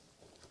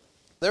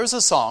There's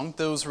a song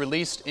that was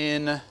released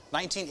in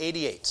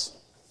 1988.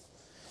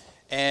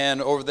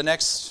 And over the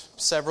next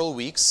several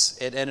weeks,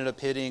 it ended up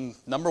hitting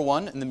number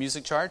one in the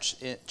music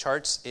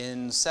charts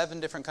in 7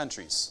 different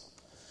countries.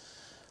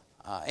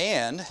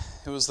 And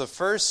it was the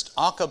first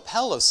a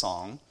cappella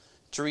song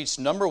to reach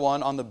number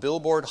one on the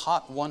Billboard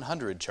Hot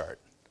 100 chart.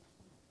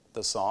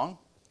 The song,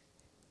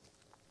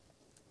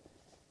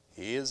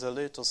 "Here's a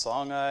little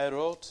song I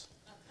wrote.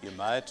 You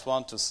might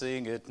want to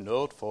sing it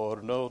note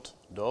for note.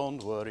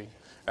 Don't worry."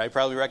 Right?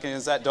 Probably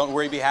recognize that. Don't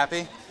worry, be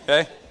happy.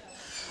 Okay.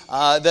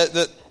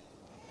 The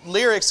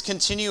lyrics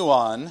continue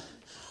on.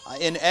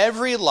 In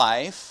every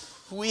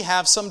life, we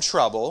have some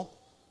trouble,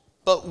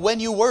 but when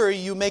you worry,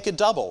 you make it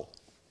double.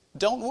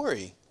 Don't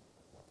worry.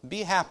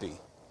 Be happy.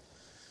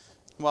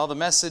 While the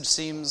message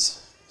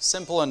seems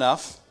simple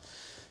enough,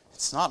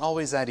 it's not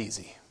always that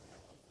easy.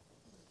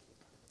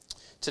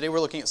 Today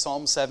we're looking at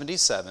Psalm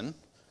 77,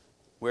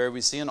 where we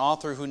see an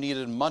author who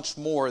needed much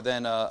more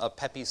than a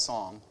peppy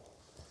song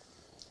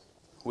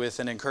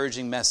with an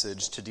encouraging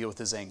message to deal with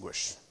his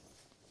anguish.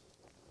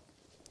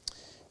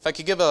 If I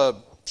could give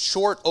a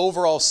short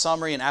overall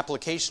summary and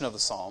application of the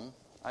psalm,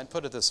 I'd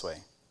put it this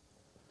way.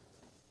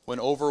 When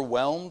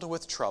overwhelmed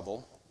with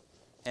trouble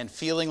and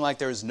feeling like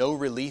there is no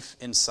relief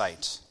in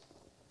sight,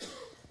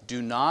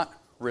 do not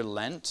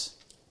relent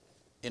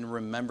in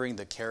remembering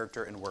the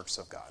character and works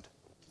of God.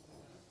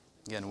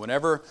 Again,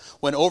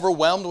 when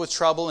overwhelmed with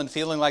trouble and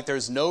feeling like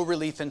there's no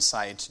relief in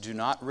sight, do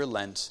not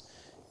relent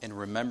in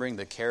remembering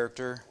the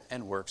character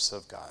and works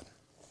of God.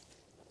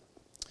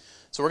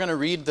 So we're going to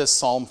read this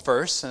psalm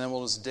first, and then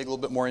we'll just dig a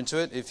little bit more into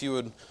it. If you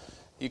would,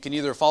 you can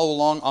either follow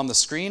along on the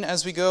screen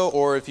as we go,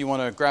 or if you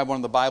want to grab one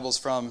of the Bibles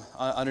from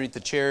underneath the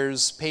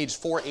chairs, page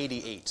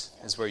 488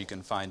 is where you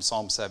can find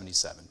Psalm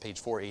 77, page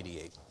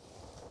 488.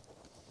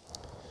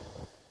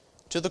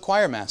 To the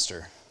choir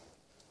master,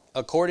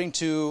 according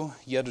to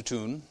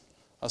Yedutun,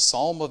 a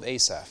psalm of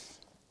Asaph.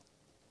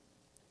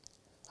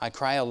 I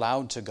cry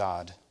aloud to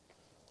God,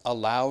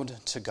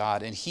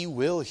 and He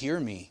will hear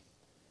me.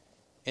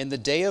 In the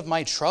day of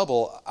my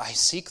trouble, I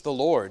seek the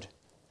Lord.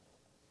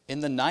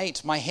 In the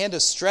night, my hand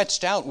is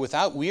stretched out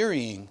without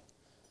wearying.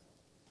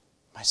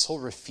 My soul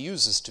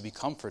refuses to be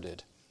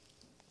comforted.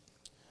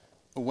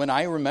 When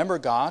I remember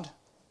God,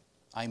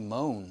 I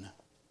moan.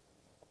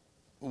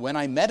 When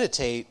I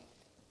meditate,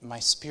 my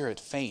spirit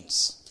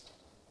faints.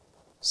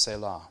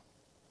 Selah.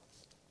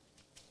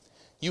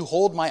 You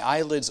hold my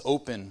eyelids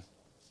open.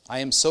 I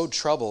am so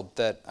troubled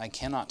that I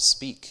cannot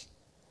speak.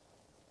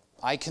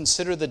 I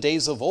consider the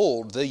days of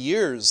old, the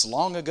years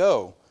long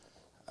ago.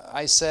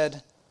 I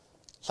said,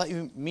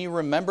 let me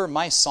remember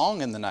my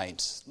song in the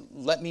night.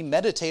 Let me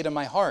meditate in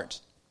my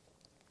heart.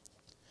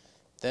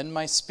 Then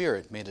my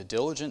spirit made a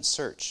diligent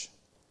search.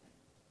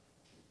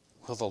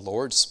 Will the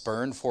Lord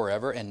spurn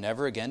forever and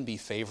never again be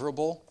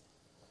favorable?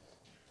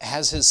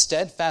 Has His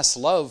steadfast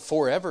love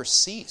forever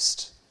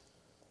ceased?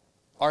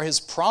 Are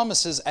His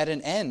promises at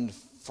an end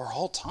for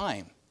all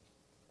time?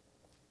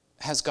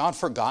 Has God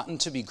forgotten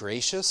to be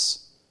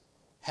gracious?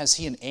 Has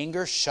He in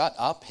anger shut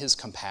up His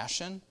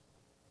compassion?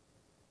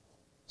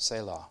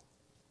 Selah.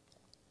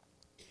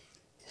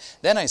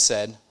 Then I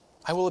said,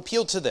 I will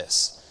appeal to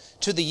this,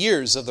 to the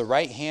years of the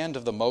right hand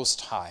of the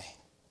Most High.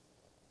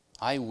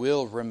 I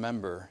will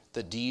remember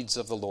the deeds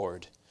of the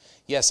Lord.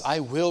 Yes, I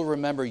will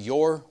remember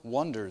your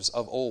wonders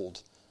of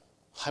old.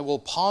 I will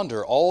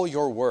ponder all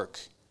your work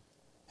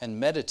and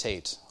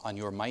meditate on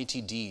your mighty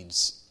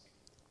deeds.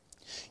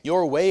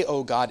 Your way,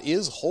 O God,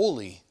 is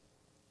holy.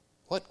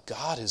 What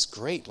God is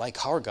great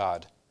like our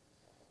God?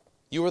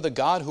 You are the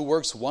God who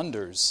works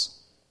wonders.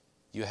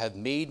 You have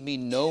made me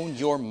known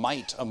your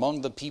might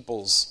among the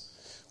peoples.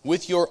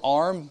 With your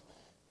arm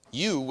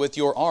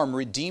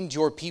redeemed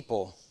your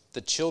people,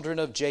 the children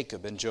of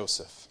Jacob and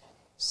Joseph.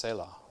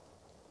 Selah.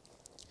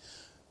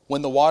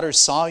 When the waters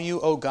saw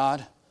you, O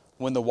God,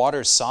 when the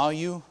waters saw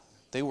you,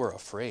 they were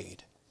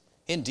afraid.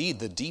 Indeed,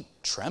 the deep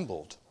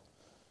trembled.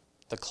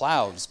 The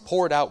clouds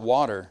poured out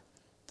water.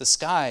 The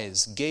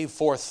skies gave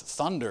forth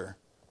thunder.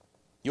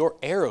 Your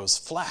arrows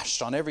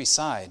flashed on every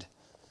side.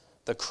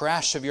 The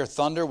crash of your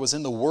thunder was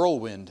in the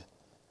whirlwind.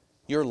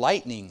 Your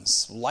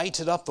lightnings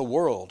lighted up the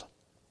world.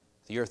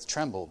 The earth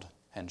trembled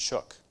and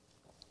shook.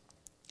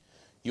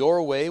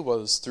 Your way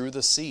was through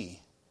the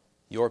sea,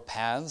 your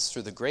paths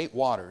through the great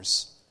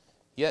waters,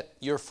 yet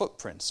your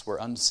footprints were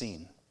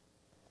unseen.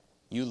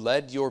 You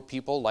led your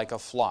people like a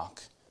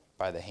flock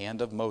by the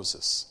hand of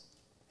Moses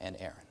and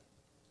Aaron.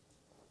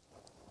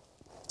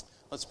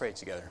 Let's pray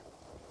together.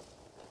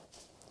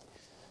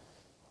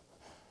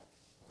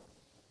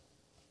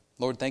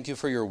 Lord, thank you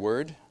for your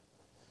word.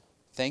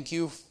 Thank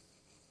you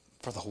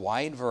for the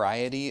wide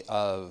variety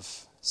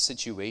of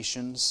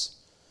situations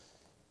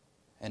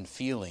and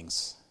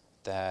feelings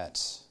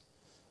that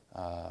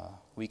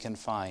we can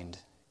find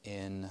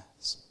in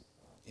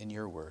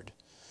your word.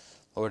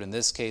 Lord, in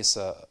this case,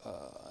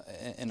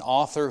 an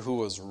author who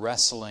was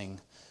wrestling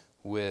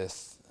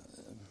with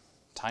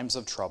times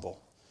of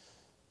trouble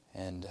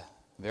and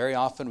Very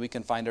often we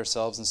can find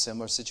ourselves in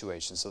similar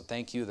situations. So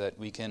thank you that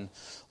we can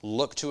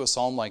look to a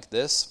psalm like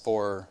this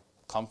for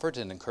comfort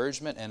and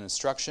encouragement and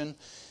instruction.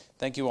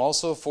 Thank you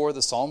also for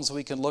the psalms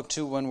we can look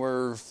to when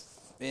we're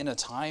in a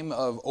time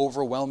of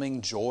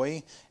overwhelming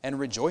joy and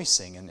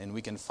rejoicing, and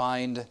we can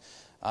find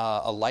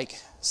a like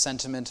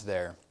sentiment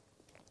there.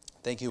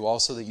 Thank you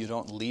also that you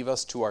don't leave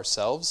us to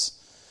ourselves,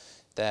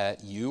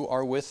 that you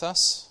are with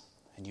us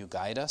and you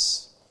guide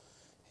us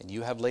and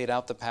you have laid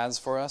out the paths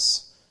for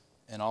us.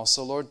 And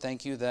also, Lord,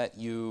 thank you that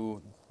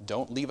you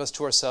don't leave us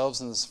to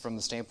ourselves from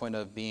the standpoint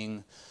of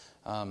being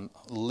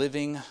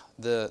living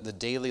the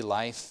daily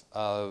life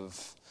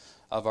of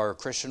our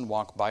Christian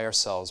walk by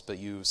ourselves, but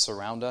you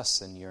surround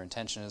us, and your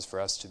intention is for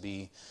us to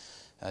be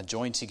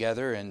joined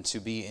together and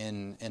to be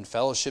in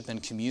fellowship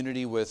and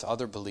community with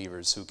other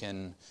believers who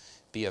can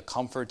be a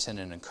comfort and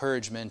an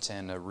encouragement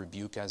and a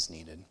rebuke as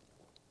needed.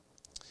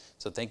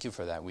 So thank you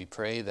for that. We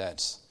pray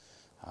that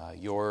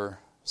your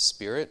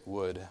Spirit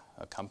would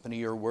accompany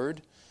your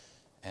word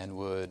and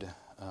would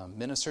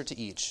minister to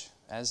each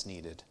as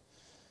needed.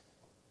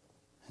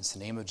 It's the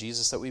name of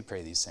Jesus that we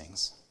pray these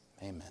things.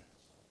 Amen.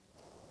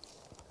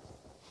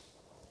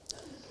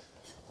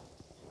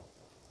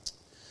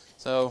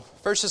 So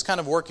first just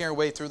kind of working our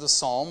way through the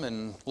psalm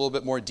in a little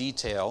bit more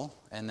detail,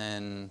 and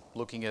then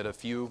looking at a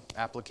few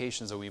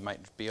applications that we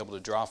might be able to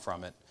draw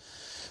from it.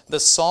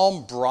 The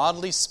psalm,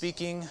 broadly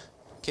speaking,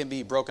 can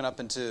be broken up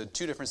into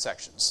two different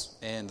sections.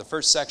 In the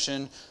first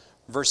section,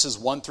 verses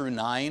 1 through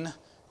 9,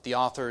 the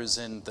author is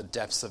in the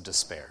depths of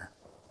despair.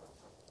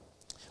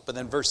 But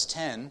then verse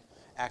 10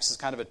 acts as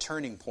kind of a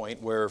turning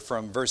point where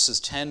from verses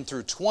 10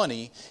 through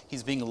 20,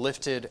 he's being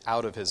lifted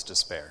out of his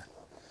despair.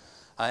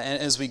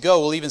 And as we go,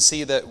 we'll even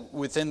see that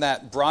within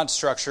that broad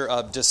structure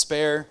of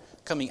despair,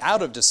 coming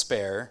out of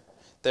despair,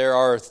 there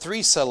are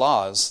 3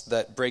 selahs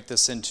that break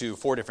this into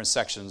 4 different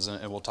sections,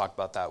 and we'll talk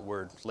about that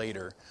word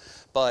later.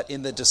 But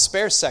in the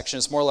despair section,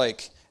 it's more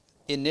like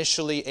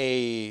initially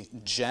a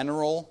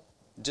general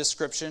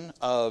description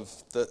of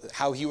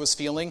how he was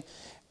feeling,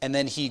 and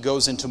then he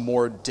goes into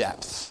more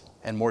depth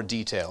and more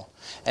detail.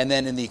 And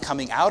then in the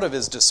coming out of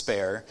his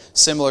despair,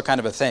 similar kind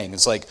of a thing.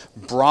 It's like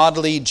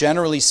broadly,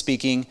 generally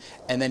speaking,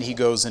 and then he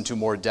goes into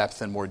more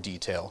depth and more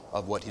detail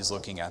of what he's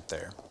looking at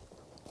there.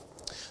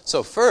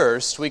 So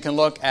first, we can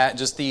look at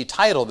just the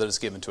title that is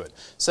given to it. It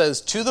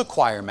says, "To the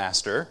choir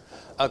master,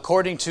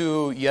 according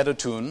to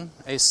Yedutun,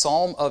 a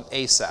psalm of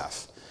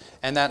Asaph."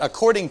 And that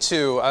according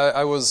to,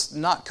 I was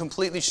not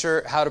completely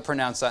sure how to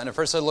pronounce that. And at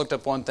first I looked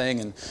up one thing,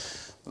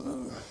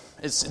 and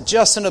it's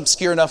just an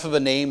obscure enough of a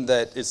name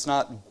that it's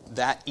not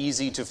that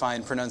easy to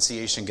find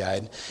pronunciation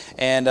guide.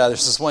 And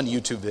there's this one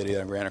YouTube video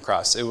that I ran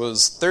across. It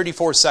was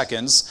 34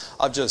 seconds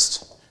of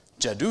just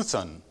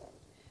Jeduthan,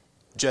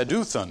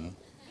 Jeduthan,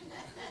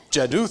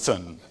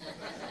 Jeduthan,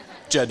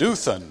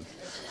 Jeduthan.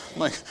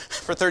 Like,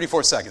 for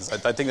 34 seconds. I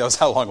think that was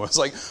how long it was.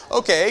 Like,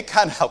 okay,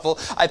 kind of helpful.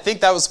 I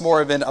think that was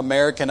more of an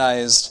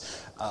Americanized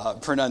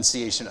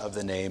pronunciation of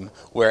the name,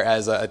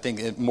 whereas I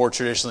think more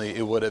traditionally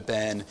it would have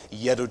been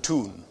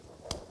Yedutun,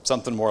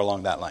 something more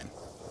along that line.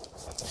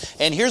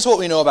 And here's what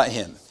we know about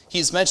him.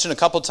 He's mentioned a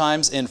couple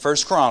times in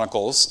 1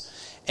 Chronicles,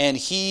 and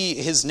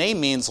his name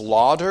means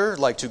lauder,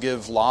 like to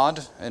give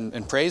laud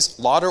and praise,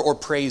 lauder or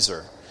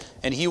praiser.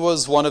 And he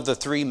was one of the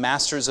 3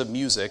 masters of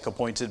music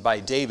appointed by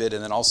David,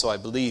 and then also, I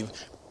believe,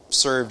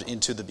 served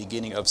into the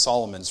beginning of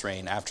Solomon's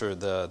reign after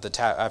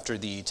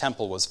the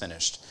temple was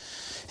finished.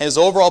 His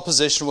overall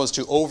position was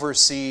to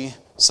oversee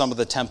some of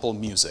the temple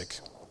music.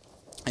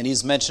 And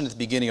he's mentioned at the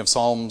beginning of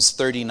Psalms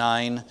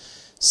 39,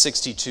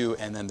 62,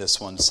 and then this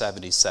one,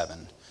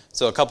 77.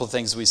 So a couple of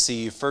things we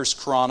see. 1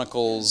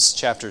 Chronicles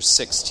chapter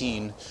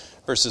 16,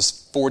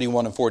 verses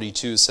 41 and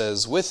 42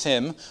 says, "With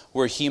him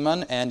were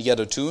Heman and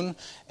Yedutun,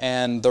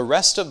 and the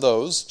rest of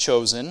those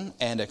chosen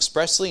and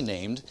expressly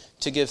named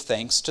to give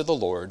thanks to the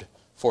Lord,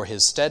 for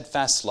his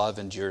steadfast love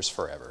endures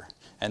forever."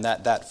 And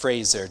that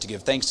phrase there, to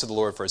give thanks to the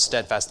Lord for his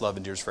steadfast love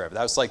endures forever.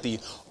 That was like the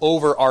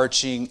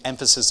overarching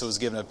emphasis that was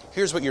given of,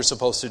 here's what you're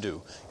supposed to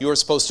do. You are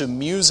supposed to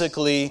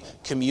musically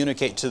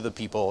communicate to the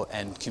people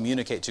and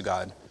communicate to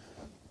God.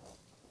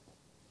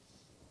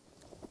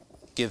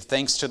 Give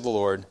thanks to the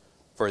Lord,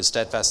 for his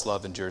steadfast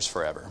love endures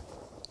forever.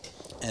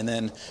 And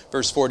then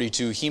verse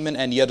 42, "Heman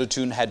and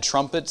Yedutun had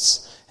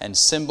trumpets and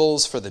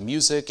cymbals for the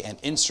music and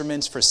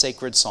instruments for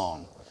sacred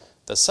song.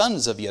 The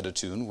sons of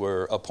Yedutun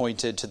were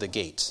appointed to the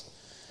gate."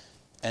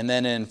 And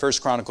then in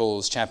 1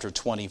 Chronicles chapter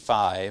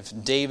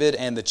 25, David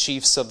and the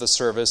chiefs of the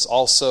service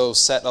also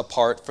set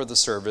apart for the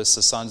service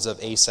the sons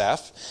of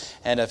Asaph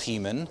and of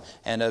Heman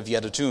and of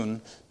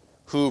Yedutun,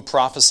 who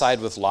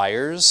prophesied with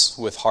lyres,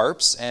 with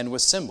harps, and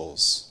with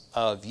cymbals.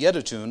 Of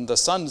Yedutun, the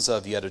sons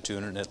of Yedutun,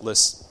 and it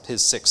lists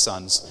his 6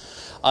 sons,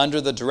 under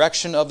the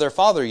direction of their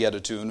father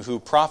Yedutun, who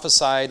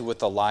prophesied with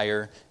the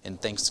lyre in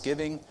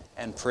thanksgiving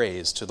and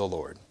praise to the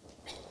Lord.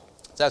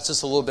 That's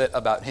just a little bit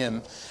about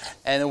him.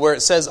 And where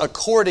it says,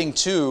 according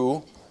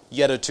to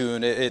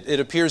Yedutun, it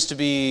appears to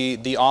be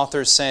the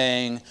author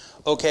saying,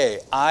 okay,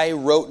 I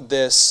wrote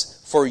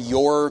this for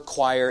your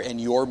choir and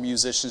your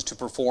musicians to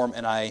perform,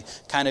 and I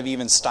kind of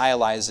even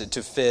stylize it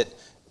to fit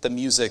the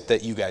music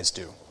that you guys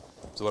do.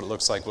 So what it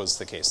looks like was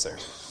the case there.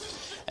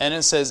 And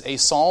it says, a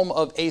psalm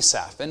of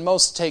Asaph. And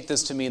most take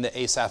this to mean that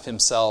Asaph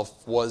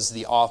himself was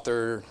the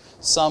author.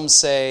 Some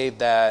say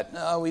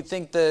that we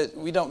think that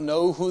we don't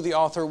know who the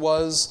author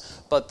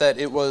was, but that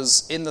it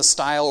was in the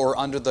style or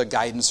under the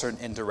guidance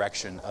and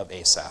direction of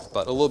Asaph.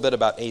 But a little bit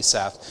about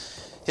Asaph.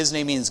 His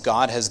name means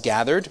God has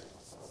gathered.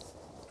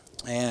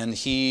 And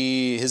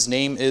his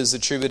name is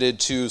attributed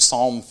to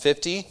Psalm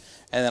 50,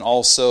 and then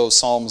also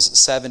Psalms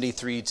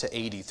 73 to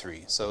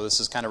 83. So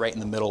this is kind of right in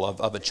the middle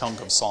of a chunk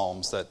of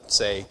Psalms that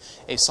say,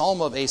 a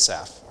Psalm of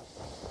Asaph.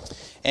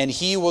 And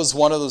he was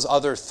one of those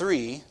other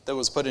three that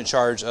was put in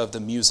charge of the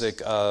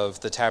music of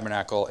the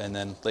tabernacle and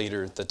then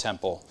later the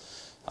temple.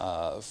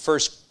 1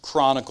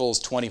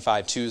 Chronicles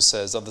 25:2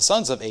 says, of the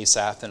sons of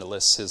Asaph, and it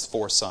lists his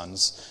 4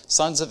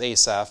 sons of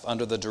Asaph,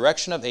 under the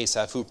direction of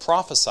Asaph, who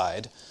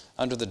prophesied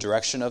under the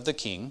direction of the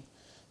king.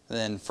 And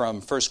then from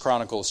 1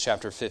 Chronicles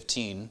chapter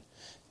 15,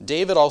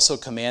 David also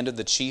commanded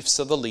the chiefs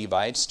of the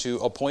Levites to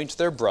appoint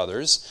their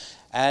brothers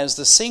as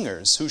the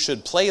singers who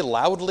should play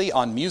loudly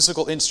on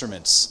musical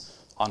instruments,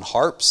 on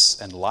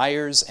harps and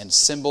lyres and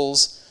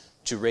cymbals,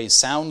 to raise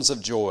sounds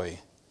of joy.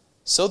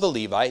 So the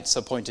Levites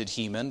appointed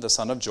Heman, the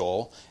son of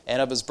Joel, and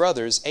of his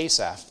brothers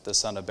Asaph, the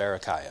son of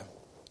Berechiah.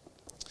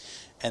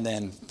 And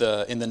then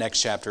in the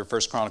next chapter,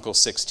 1 Chronicles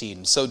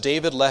 16. So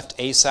David left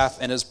Asaph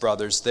and his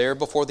brothers there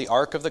before the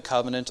ark of the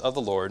covenant of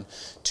the Lord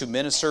to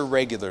minister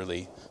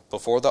regularly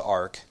before the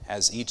ark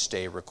as each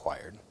day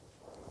required.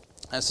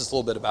 That's just a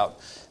little bit about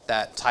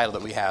that title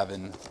that we have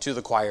in To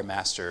the Choir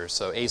Master.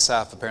 So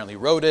Asaph apparently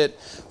wrote it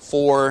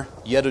for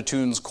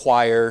Yedutun's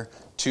choir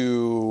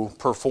to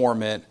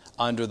perform it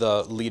under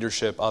the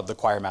leadership of the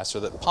choir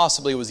master that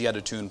possibly was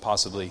Yedutun,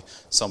 possibly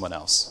someone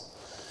else.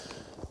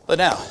 But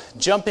now,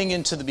 jumping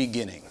into the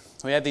beginning,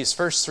 we have these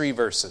first 3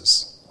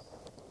 verses.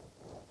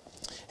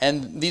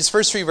 And these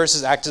first 3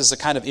 verses act as a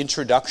kind of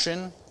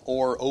introduction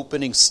or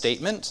opening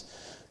statement,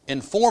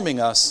 informing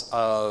us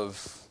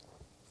of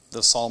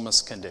the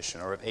psalmist's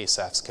condition, or of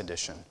Asaph's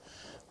condition,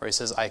 where he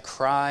says, I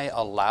cry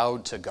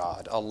aloud to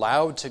God,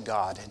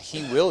 and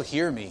he will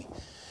hear me.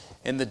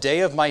 In the day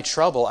of my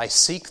trouble, I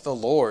seek the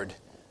Lord.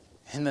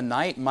 In the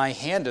night, my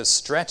hand is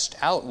stretched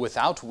out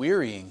without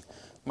wearying.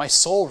 My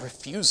soul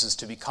refuses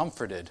to be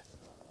comforted.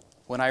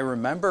 When I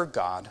remember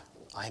God,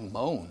 I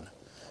moan.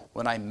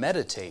 When I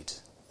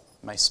meditate,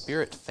 my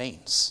spirit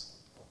faints.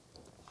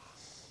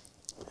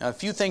 Now, a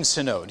few things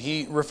to note.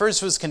 He refers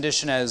to his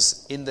condition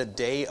as in the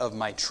day of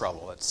my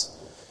trouble. It's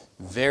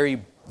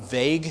very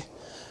vague.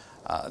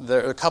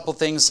 There are a couple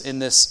things in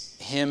this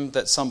hymn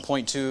that some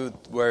point to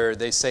where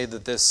they say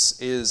that this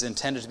is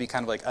intended to be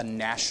kind of like a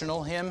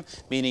national hymn,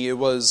 meaning it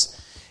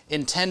was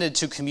intended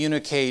to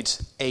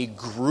communicate a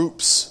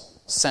group's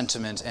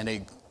sentiment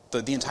and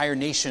the entire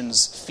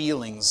nation's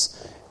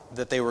feelings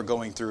that they were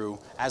going through,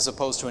 as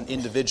opposed to an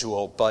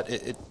individual, but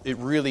it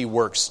really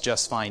works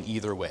just fine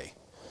either way.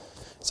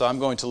 So I'm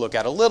going to look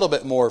at a little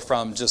bit more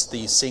from just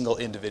the single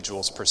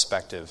individual's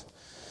perspective.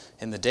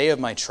 In the day of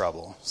my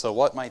trouble. So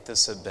what might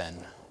this have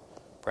been?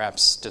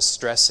 Perhaps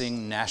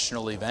distressing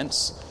national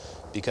events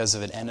because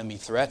of an enemy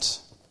threat?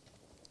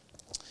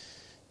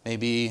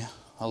 Maybe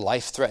a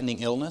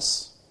life-threatening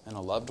illness in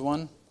a loved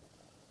one?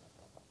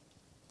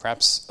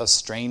 Perhaps a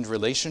strained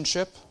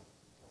relationship?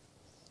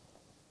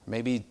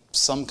 Maybe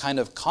some kind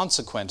of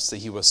consequence that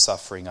he was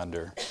suffering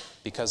under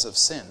because of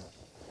sin.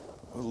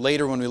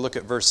 Later when we look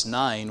at verse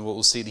 9,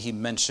 we'll see that he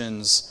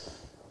mentions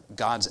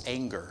God's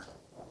anger.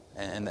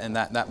 And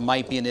that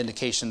might be an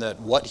indication that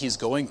what he's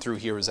going through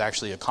here is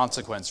actually a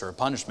consequence or a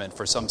punishment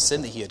for some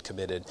sin that he had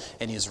committed,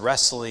 and he's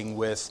wrestling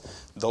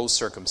with those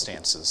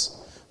circumstances.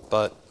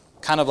 But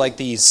kind of like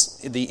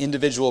the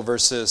individual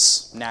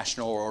versus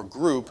national or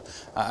group,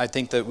 I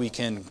think that we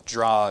can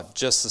draw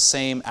just the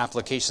same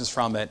applications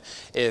from it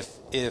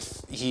if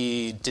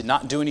he did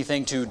not do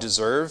anything to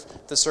deserve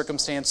the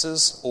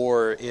circumstances,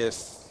 or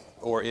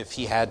if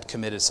he had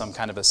committed some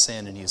kind of a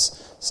sin and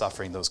he's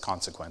suffering those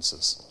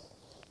consequences.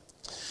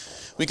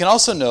 We can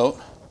also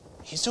note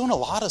he's doing a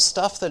lot of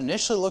stuff that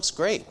initially looks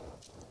great.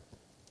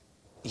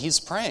 He's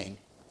praying.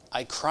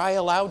 I cry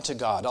aloud to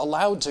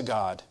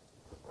God.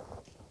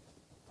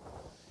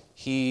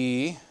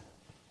 He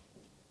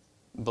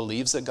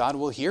believes that God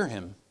will hear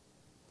him,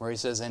 where he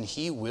says, and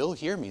he will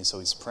hear me. So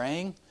he's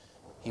praying.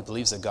 He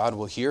believes that God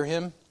will hear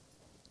him.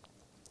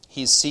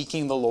 He's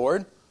seeking the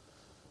Lord.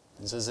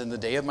 He says, in the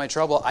day of my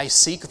trouble, I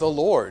seek the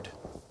Lord.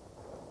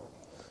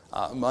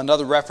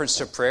 Another reference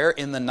to prayer,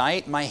 in the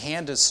night my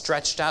hand is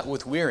stretched out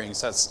with wearying.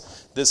 So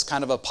that's this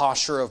kind of a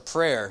posture of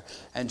prayer,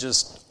 and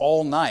just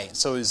all night.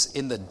 So is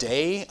in the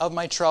day of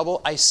my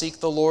trouble, I seek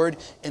the Lord.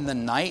 In the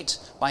night,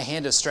 my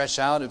hand is stretched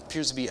out. It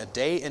appears to be a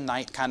day and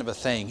night kind of a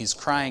thing. He's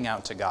crying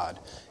out to God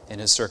in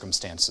his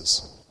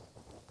circumstances.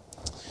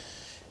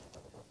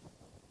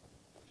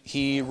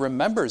 He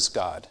remembers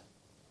God.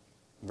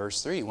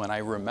 Verse 3, when I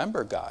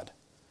remember God.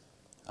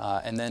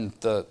 And then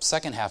the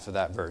second half of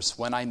that verse,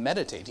 when I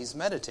meditate, he's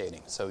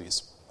meditating. So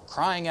he's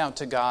crying out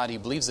to God. He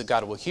believes that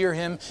God will hear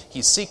him.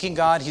 He's seeking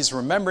God. He's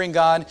remembering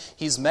God.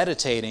 He's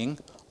meditating.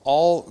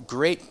 All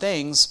great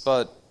things,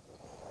 but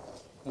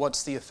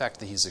what's the effect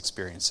that he's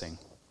experiencing?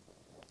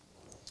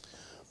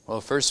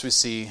 Well, first we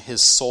see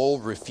his soul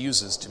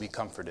refuses to be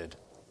comforted.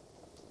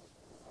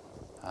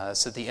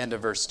 That's at the end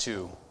of verse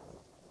 2.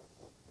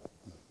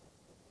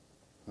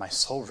 My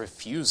soul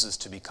refuses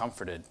to be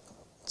comforted.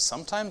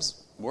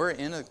 Sometimes we're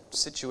in a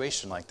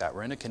situation like that.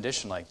 We're in a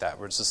condition like that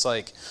where it's just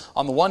like,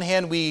 on the one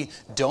hand, we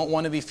don't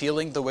want to be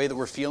feeling the way that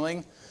we're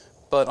feeling.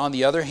 But on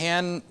the other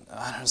hand,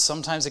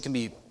 sometimes it can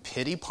be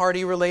pity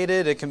party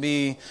related. It can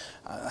be,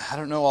 I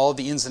don't know all of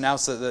the ins and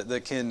outs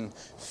that can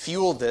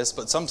fuel this.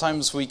 But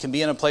sometimes we can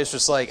be in a place where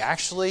it's like,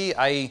 actually,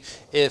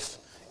 if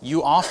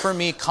you offer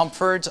me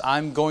comfort,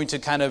 I'm going to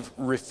kind of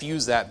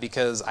refuse that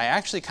because I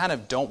actually kind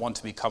of don't want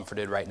to be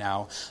comforted right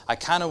now. I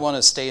kind of want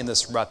to stay in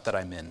this rut that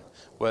I'm in.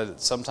 Whether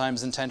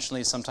sometimes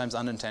intentionally, sometimes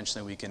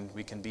unintentionally,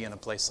 we can be in a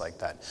place like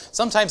that.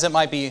 Sometimes it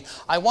might be,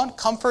 I want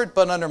comfort,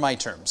 but under my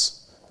terms.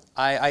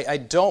 I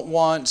don't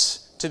want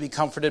to be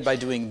comforted by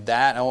doing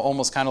that.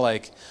 Almost kind of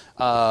like,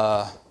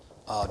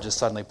 just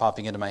suddenly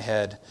popping into my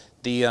head.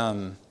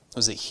 Haman.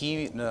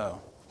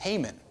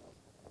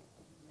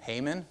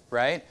 Haman,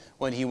 right?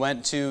 When he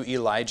went to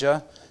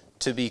Elijah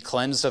to be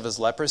cleansed of his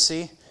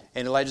leprosy,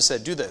 and Elijah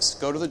said, do this,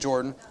 go to the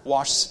Jordan,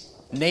 wash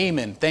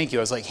Naaman, thank you.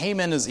 I was like,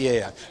 Haman is,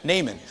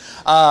 Naaman.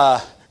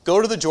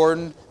 Go to the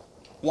Jordan,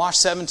 wash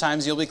 7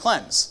 times, you'll be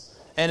cleansed.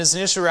 And his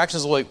initial reaction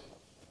is like,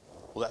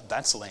 well,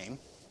 that's lame.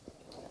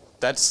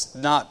 That's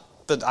not,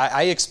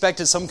 I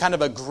expected some kind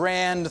of a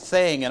grand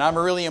thing, and I'm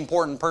a really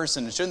important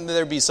person. Shouldn't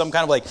there be some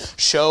kind of like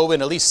show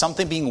and at least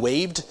something being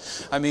waved?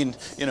 I mean,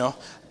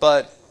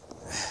 but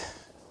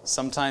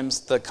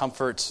sometimes the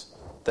comfort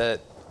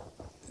that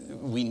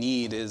we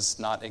need is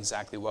not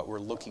exactly what we're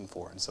looking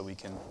for, and so we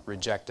can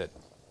reject it.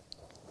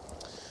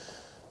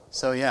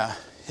 So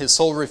his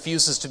soul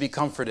refuses to be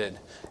comforted.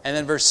 And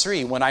then verse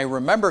 3, when I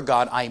remember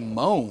God, I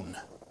moan.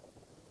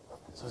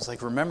 So it's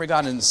like remember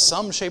God in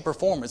some shape or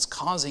form. It's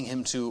causing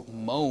him to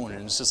moan.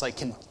 And it's just like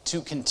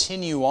to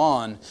continue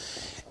on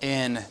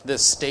in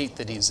this state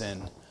that he's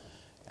in.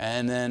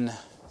 And then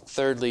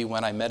thirdly,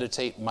 when I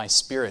meditate, my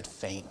spirit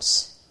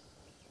faints.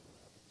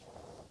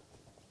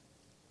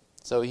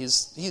 So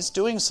he's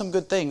doing some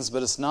good things,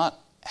 but it's not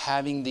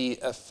having the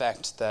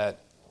effect that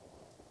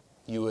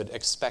you would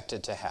expect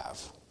it to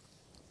have.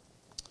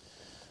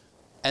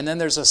 And then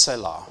there's a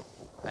Selah.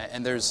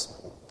 And there's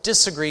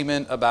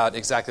disagreement about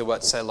exactly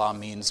what Selah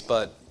means,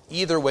 but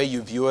either way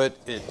you view it,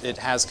 it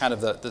has kind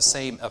of the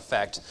same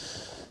effect.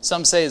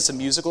 Some say it's a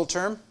musical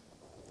term,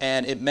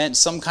 and it meant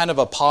some kind of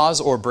a pause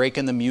or break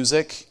in the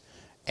music,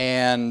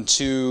 and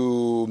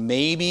to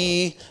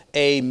maybe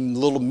a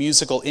little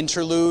musical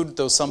interlude,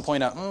 though some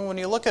point out, when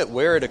you look at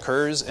where it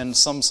occurs in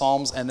some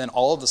psalms, and then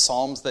all of the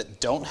psalms that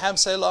don't have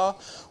Selah,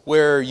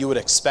 where you would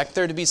expect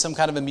there to be some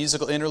kind of a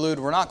musical interlude,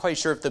 we're not quite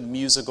sure if the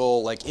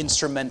musical, like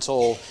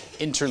instrumental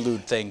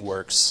interlude thing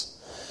works.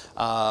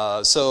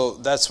 So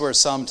that's where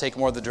some take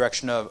more the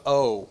direction of,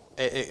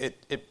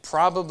 it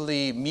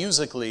probably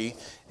musically,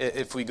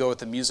 if we go with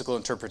the musical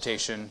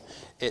interpretation,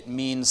 it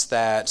means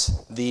that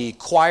the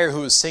choir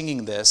who is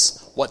singing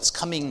this, what's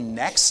coming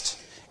next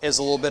is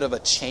a little bit of a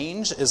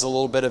change, is a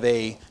little bit of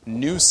a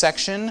new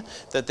section,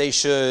 that they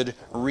should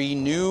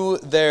renew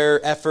their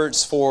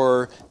efforts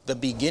for the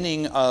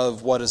beginning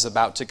of what is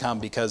about to come,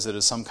 because it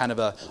is some kind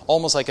of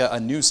almost like a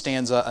new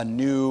stanza, a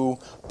new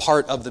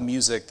part of the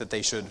music that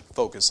they should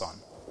focus on.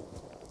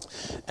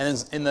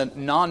 And in the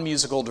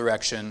non-musical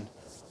direction,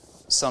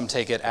 some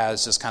take it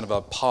as just kind of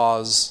a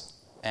pause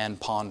and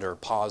ponder,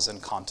 pause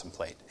and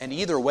contemplate. And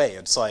either way,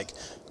 it's like,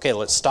 okay,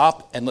 let's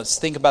stop and let's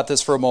think about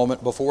this for a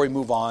moment before we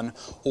move on.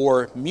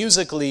 Or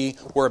musically,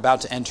 we're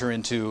about to enter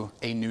into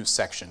a new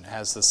section. It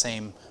has the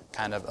same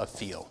kind of a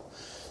feel.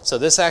 So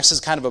this acts as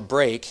kind of a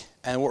break.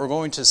 And what we're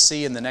going to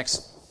see in the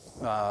next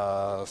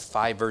 5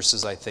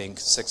 verses, I think,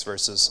 6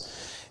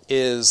 verses,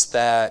 is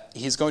that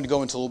he's going to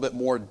go into a little bit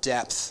more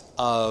depth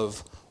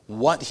of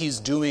what he's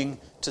doing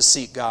to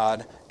seek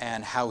God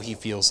and how he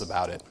feels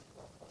about it.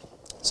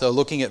 So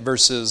looking at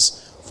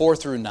verses 4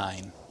 through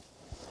 9,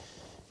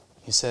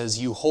 he says,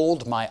 "You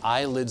hold my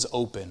eyelids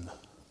open.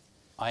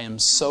 I am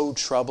so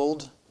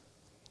troubled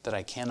that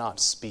I cannot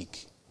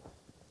speak.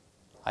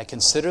 I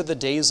consider the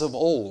days of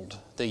old,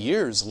 the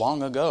years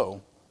long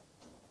ago.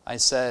 I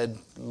said,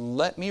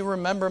 let me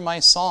remember my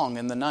song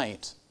in the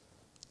night.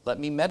 Let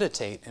me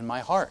meditate in my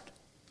heart.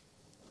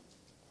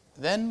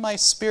 Then my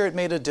spirit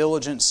made a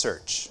diligent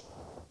search.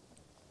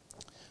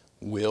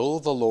 Will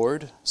the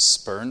Lord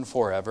spurn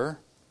forever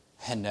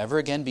and never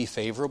again be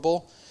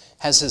favorable?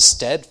 Has his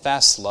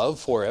steadfast love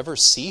forever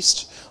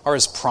ceased? Are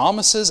his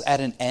promises at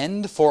an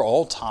end for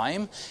all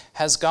time?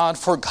 Has God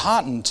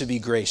forgotten to be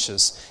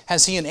gracious?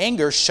 Has he in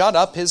anger shut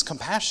up his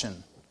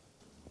compassion?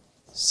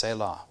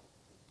 Selah."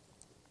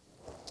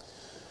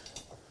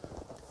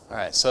 All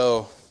right,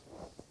 so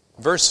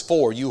Verse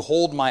 4, you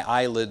hold my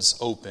eyelids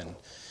open.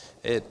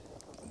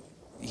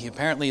 He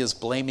apparently is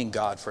blaming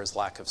God for his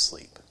lack of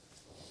sleep.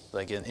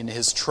 Like in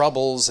his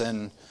troubles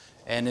and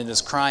in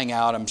his crying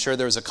out, I'm sure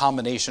there's a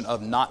combination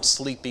of not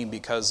sleeping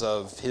because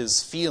of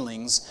his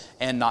feelings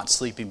and not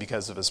sleeping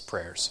because of his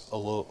prayers. A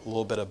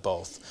little bit of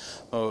both.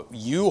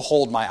 You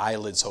hold my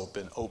eyelids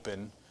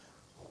open.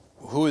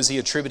 Who is he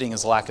attributing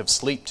his lack of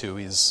sleep to?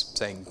 He's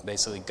saying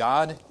basically,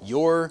 God,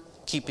 you're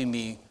keeping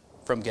me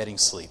from getting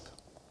sleep.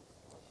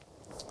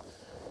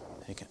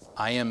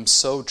 I am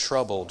so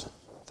troubled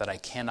that I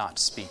cannot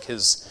speak.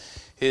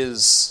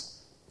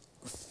 His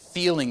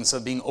feelings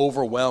of being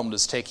overwhelmed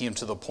is taking him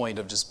to the point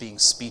of just being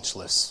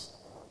speechless.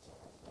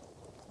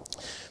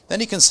 Then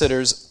he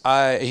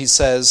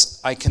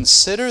says, I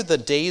consider the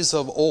days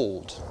of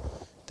old,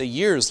 the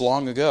years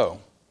long ago.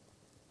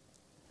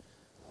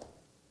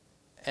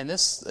 And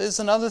this is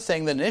another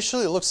thing that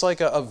initially looks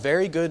like a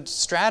very good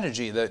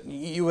strategy that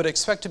you would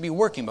expect to be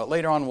working, but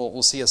later on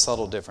we'll see a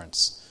subtle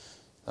difference.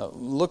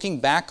 Looking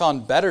back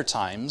on better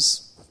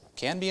times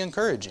can be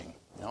encouraging.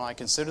 I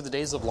consider the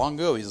days of long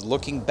ago. He's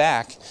looking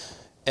back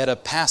at a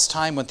past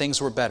time when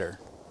things were better.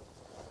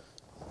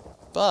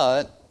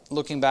 But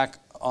looking back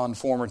on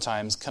former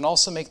times can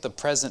also make the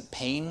present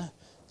pain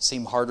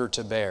seem harder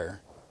to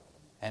bear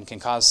and can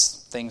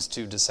cause things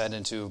to descend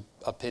into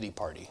a pity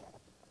party.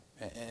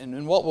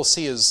 And what we'll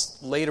see is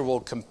later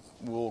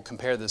we'll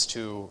compare this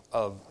to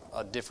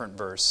a different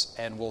verse,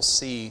 and we'll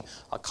see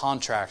a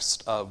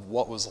contrast of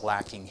what was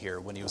lacking here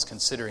when he was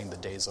considering the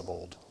days of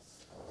old.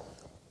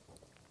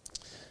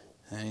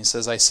 And he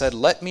says, I said,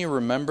 let me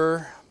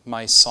remember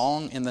my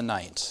song in the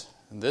night.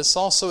 And this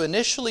also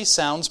initially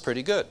sounds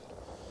pretty good.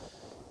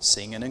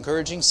 Sing an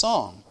encouraging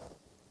song.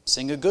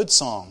 Sing a good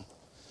song.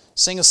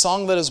 Sing a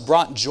song that has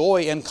brought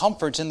joy and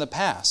comfort in the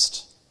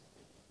past.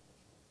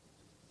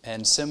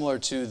 And similar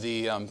to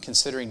the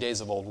considering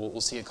days of old,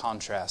 we'll see a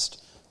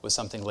contrast with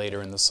something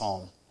later in the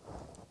psalm.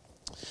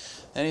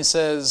 And he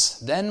says,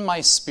 then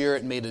my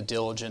spirit made a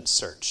diligent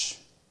search.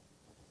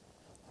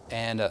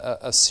 And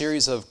a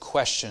series of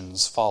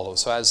questions follow.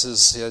 So as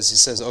he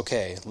says,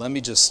 okay, let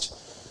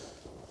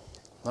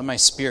my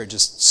spirit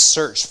just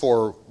search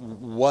for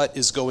what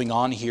is going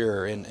on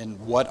here and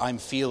what I'm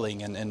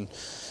feeling and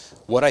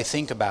what I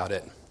think about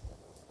it.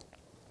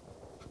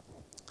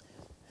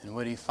 And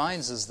what he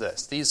finds is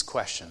these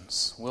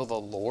questions. Will the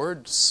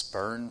Lord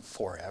spurn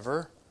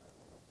forever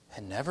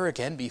and never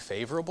again be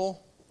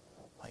favorable?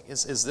 Like,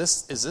 is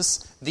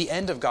this the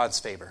end of God's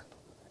favor?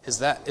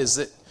 Is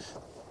it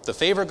the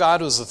favor of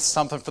God was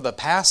something for the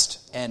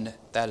past, and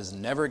that is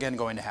never again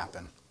going to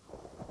happen?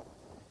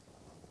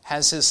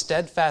 Has his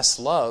steadfast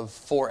love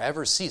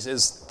forever ceased?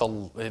 Is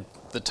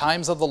the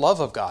times of the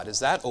love of God, is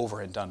that over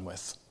and done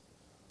with?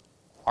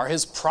 Are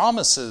his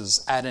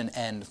promises at an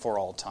end for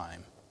all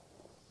time?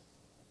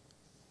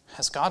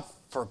 Has God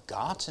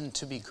forgotten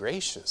to be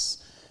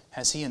gracious?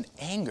 Has he in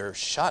anger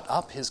shut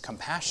up his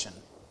compassion?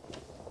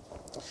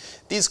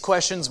 These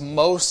questions,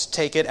 most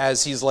take it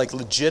as he's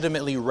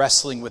legitimately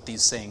wrestling with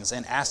these things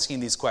and asking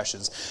these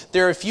questions.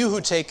 There are a few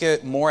who take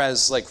it more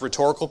as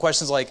rhetorical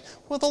questions like,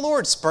 will the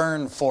Lord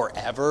spurn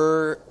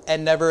forever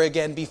and never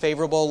again be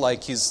favorable?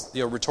 Like he's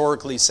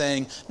rhetorically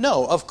saying,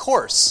 no, of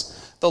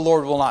course the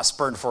Lord will not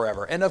spurn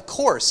forever. And of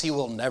course he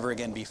will never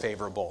again be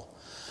favorable.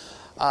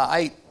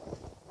 I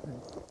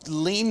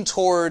lean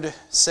toward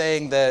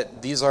saying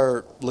that these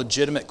are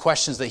legitimate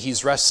questions that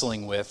he's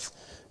wrestling with,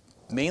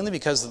 mainly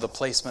because of the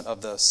placement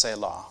of the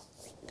Selah.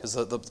 Because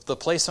the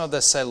placement of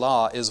the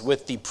Selah is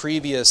with the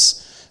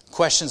previous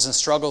questions and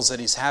struggles that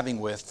he's having,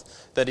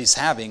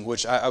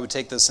 which I would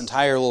take this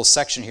entire little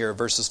section here,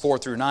 verses 4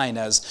 through 9,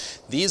 as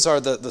these are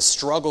the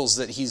struggles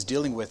that he's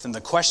dealing with and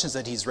the questions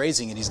that he's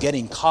raising, and he's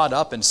getting caught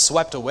up and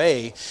swept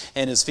away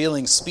and is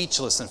feeling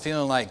speechless and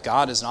feeling like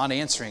God is not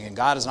answering and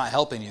God is not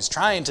helping. He's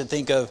trying to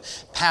think of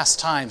past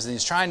times and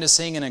he's trying to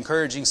sing an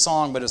encouraging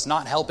song, but it's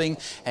not helping,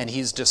 and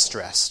he's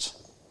distressed.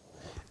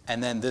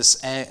 And then this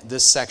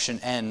section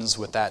ends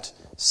with that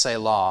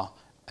Selah,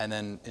 and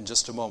then in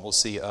just a moment we'll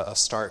see a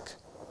stark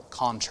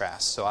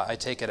contrast. So I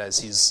take it as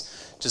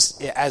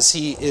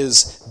he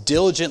is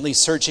diligently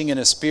searching in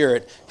his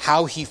spirit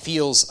how he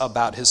feels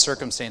about his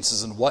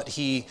circumstances and what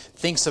he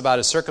thinks about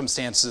his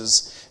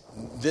circumstances.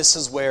 This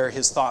is where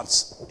his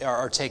thoughts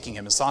are taking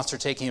him. His thoughts are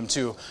taking him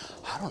to,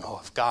 I don't know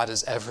if God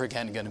is ever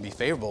again going to be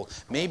favorable.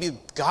 Maybe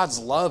God's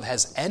love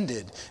has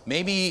ended.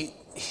 Maybe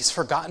he's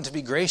forgotten to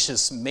be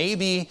gracious.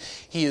 Maybe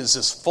he is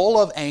just full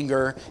of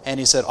anger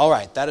and he said, all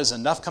right, that is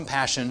enough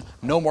compassion.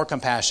 No more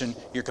compassion.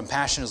 Your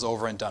compassion is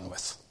over and done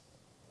with.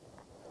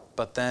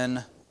 But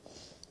then,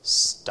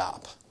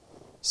 stop.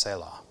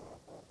 Selah.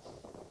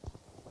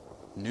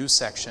 New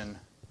section,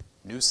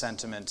 new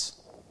sentiment,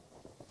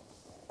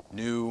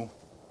 new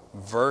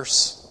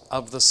verse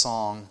of the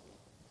song.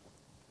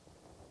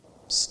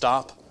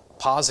 Stop,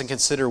 pause, and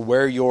consider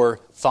where your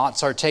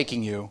thoughts are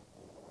taking you.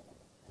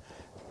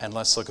 And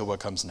let's look at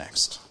what comes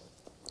next.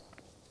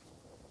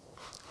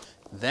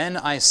 Then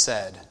I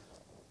said,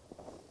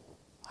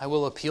 I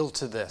will appeal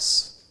to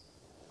this,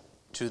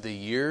 to the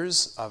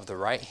years of the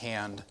right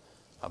hand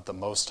of the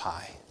Most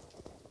High.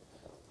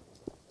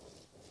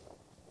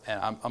 And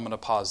I'm going to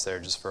pause there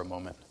just for a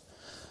moment.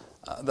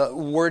 The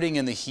wording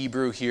in the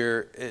Hebrew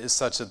here is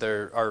such that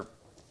there are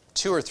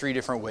 2 or 3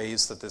 different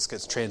ways that this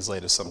gets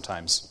translated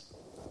sometimes.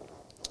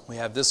 We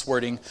have this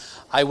wording,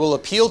 I will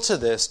appeal to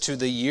this, to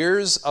the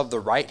years of the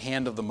right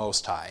hand of the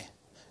Most High.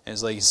 And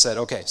it's like he said,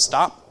 okay,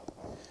 stop.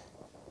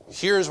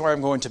 Here's where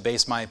I'm going to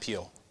base my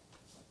appeal.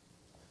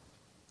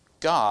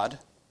 God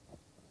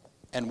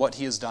and what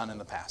he has done in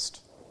the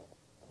past.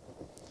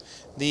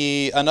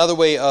 Another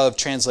way of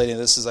translating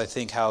this is, I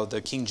think, how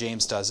the King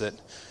James does it.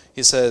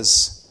 He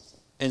says,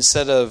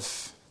 instead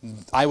of,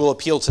 I will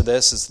appeal to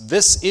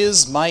this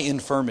is my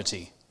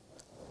infirmity.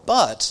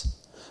 But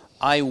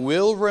I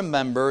will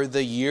remember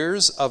the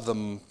years of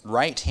the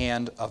right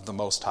hand of the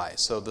Most High.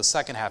 So the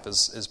second half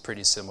is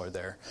pretty similar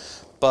there.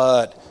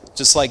 But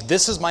just like,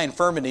 this is my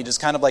infirmity,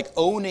 just kind of like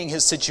owning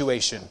his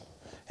situation.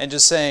 And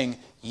just saying,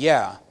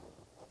 yeah,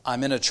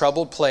 I'm in a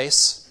troubled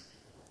place,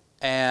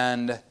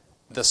 and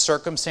the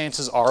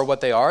circumstances are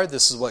what they are.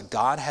 This is what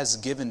God has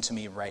given to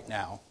me right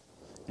now.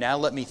 Now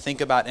let me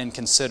think about and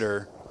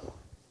consider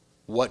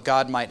what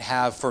God might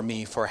have for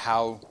me for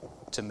how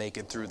to make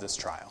it through this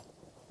trial.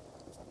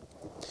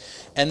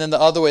 And then the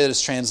other way that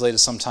it's translated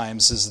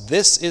sometimes is,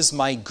 this is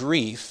my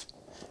grief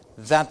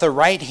that the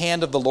right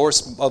hand of the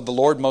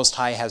Lord Most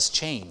High has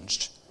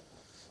changed.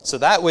 So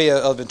that way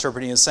of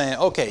interpreting is saying,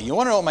 okay, you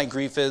want to know what my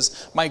grief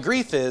is? My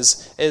grief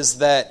is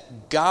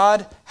that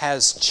God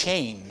has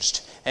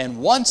changed.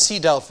 And once he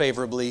dealt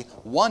favorably,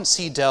 once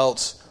he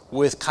dealt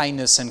with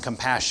kindness and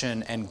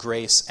compassion and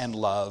grace and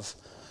love,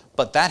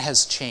 but that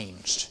has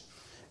changed.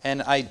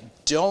 And I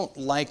don't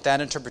like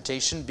that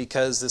interpretation,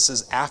 because this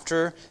is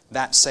after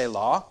that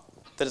Selah,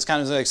 that it's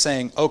kind of like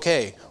saying,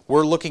 okay,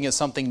 we're looking at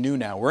something new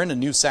now. We're in a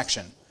new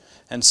section.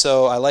 And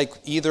so I like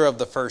either of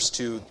the first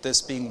two,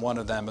 this being one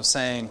of them, of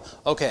saying,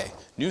 okay,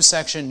 new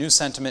section, new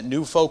sentiment,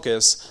 new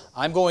focus.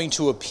 I'm going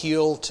to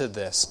appeal to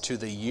this, to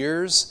the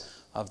years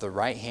of the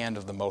right hand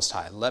of the Most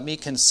High. Let me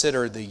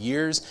consider the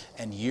years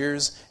and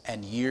years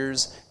and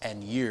years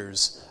and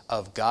years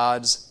of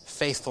God's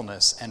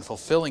faithfulness and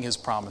fulfilling his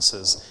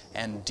promises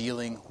and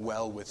dealing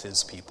well with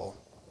his people.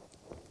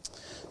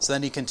 So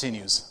then he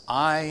continues,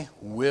 I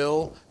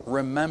will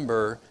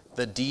remember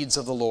the deeds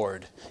of the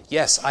Lord.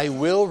 Yes, I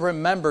will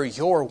remember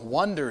your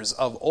wonders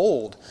of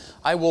old.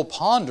 I will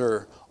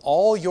ponder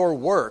all your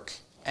work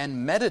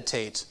and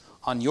meditate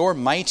on your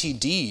mighty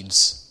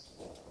deeds.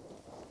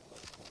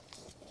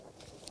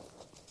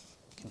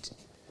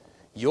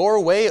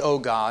 Your way, O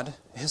God,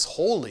 is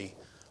holy.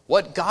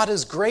 What God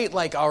is great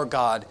like our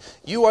God?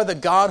 You are the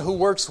God who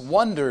works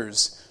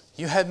wonders.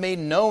 You have made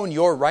known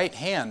your right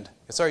hand.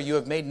 You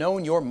have made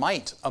known your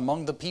might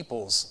among the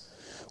peoples.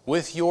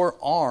 With your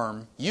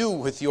arm,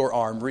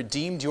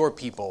 redeemed your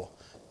people,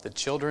 the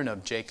children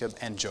of Jacob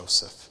and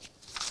Joseph.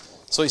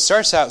 So he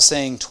starts out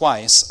saying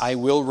twice, I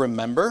will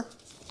remember.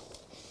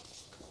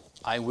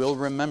 I will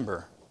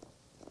remember.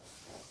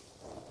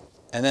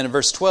 And then in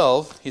verse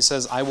 12, he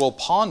says, I will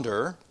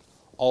ponder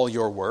all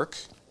your work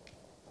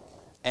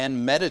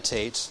and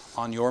meditate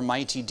on your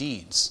mighty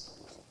deeds.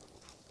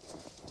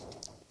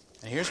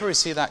 And here's where we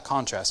see that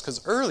contrast.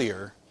 Because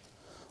earlier,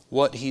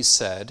 what he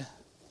said,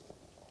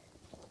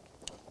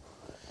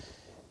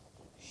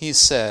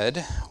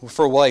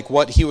 for like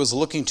what he was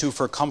looking to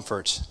for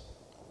comfort,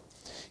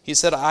 he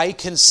said, I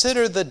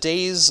consider the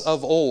days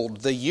of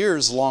old, the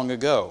years long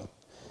ago.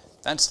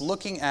 That's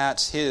looking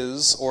at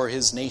his or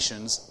his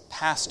nation's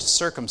past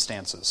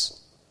circumstances.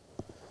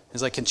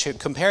 He's like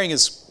comparing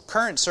his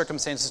current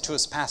circumstances to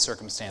his past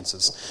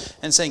circumstances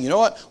and saying, you know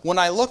what? When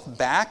I look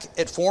back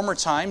at former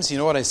times, you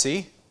know what I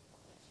see?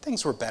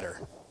 Things were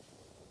better.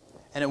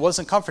 And it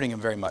wasn't comforting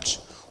him very much.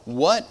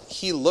 What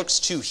he looks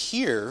to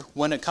here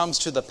when it comes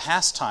to the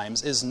past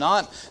times is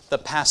not the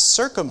past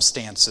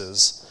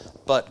circumstances,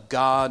 but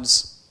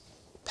God's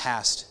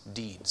past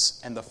deeds.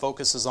 And the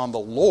focus is on the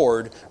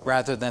Lord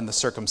rather than the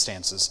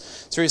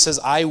circumstances. So he says,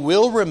 I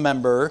will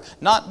remember,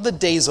 not the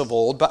days of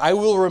old, but I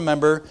will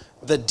remember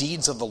the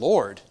deeds of the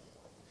Lord.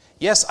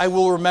 Yes, I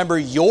will remember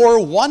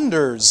your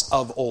wonders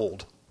of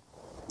old.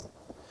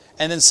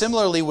 And then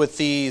similarly with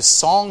the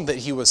song that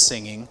he was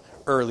singing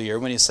earlier,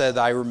 when he said,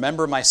 I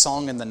remember my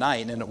song in the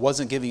night, and it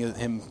wasn't giving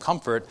him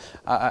comfort,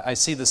 I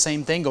see the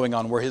same thing going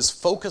on, where his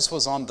focus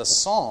was on the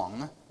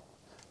song,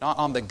 not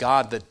on the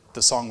God that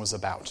the song was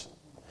about.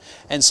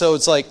 And so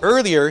it's like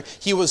earlier,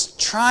 he was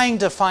trying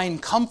to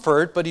find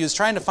comfort, but he was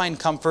trying to find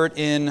comfort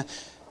in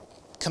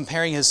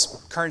comparing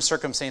his current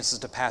circumstances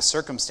to past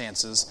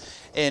circumstances.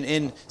 And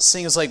in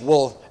singing, it's like,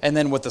 well, and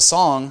then with the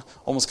song,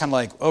 almost kind of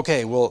like,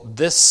 okay, well,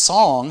 this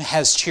song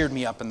has cheered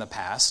me up in the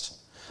past.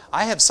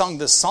 I have sung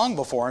this song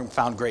before and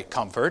found great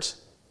comfort.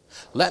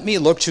 Let me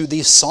look to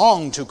the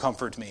song to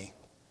comfort me.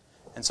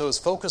 And so his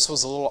focus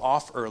was a little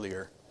off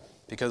earlier,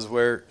 because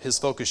where his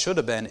focus should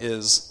have been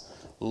is,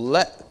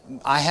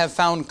 I have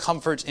found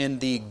comfort in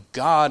the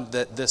God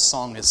that this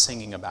song is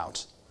singing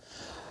about.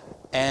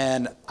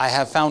 And I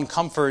have found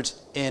comfort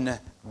in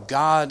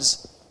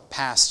God's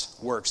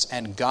past works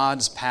and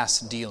God's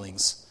past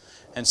dealings.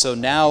 And so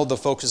now the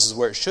focus is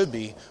where it should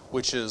be,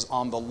 which is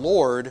on the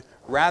Lord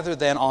rather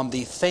than on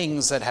the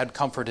things that had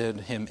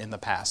comforted him in the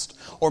past.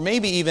 Or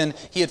maybe even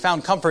he had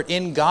found comfort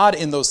in God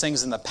in those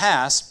things in the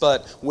past,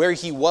 but where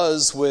he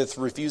was with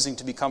refusing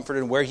to be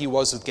comforted, where he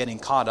was with getting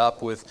caught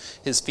up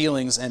with his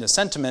feelings and his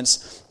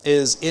sentiments,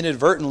 is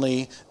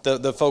inadvertently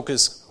the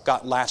focus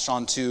got latched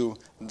onto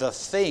the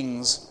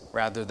things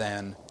rather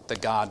than the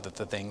God that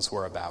the things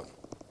were about.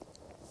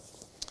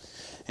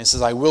 It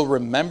says, I will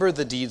remember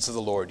the deeds of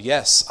the Lord.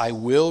 Yes, I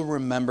will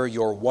remember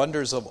your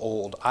wonders of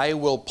old. I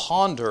will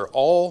ponder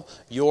all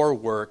your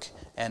work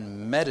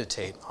and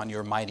meditate on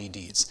your mighty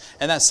deeds.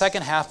 And that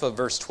second half of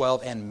verse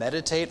 12, and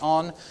meditate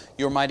on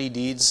your mighty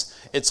deeds,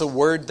 it's a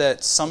word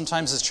that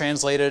sometimes is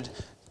translated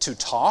to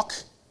talk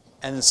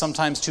and then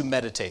sometimes to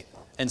meditate.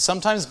 And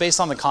sometimes based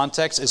on the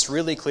context, it's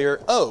really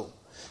clear,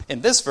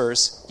 in this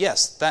verse,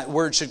 yes, that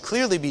word should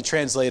clearly be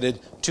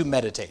translated to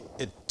meditate.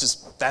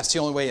 That's the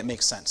only way it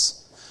makes sense.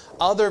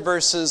 Other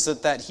verses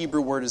that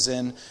Hebrew word is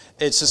in,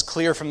 it's just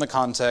clear from the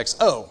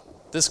context,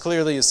 this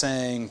clearly is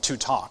saying to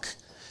talk.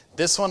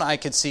 This one I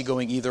could see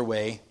going either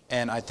way,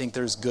 and I think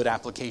there's good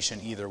application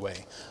either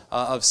way,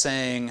 of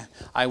saying,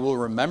 I will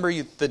remember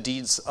the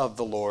deeds of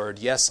the Lord.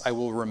 Yes, I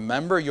will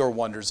remember your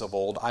wonders of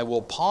old. I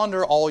will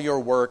ponder all your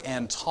work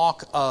and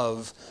talk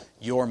of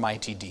your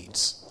mighty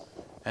deeds.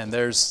 And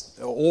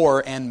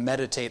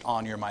meditate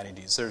on your mighty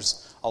deeds.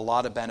 There's a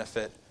lot of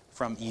benefit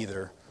from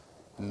either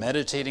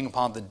meditating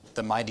upon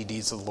the mighty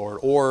deeds of the Lord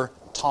or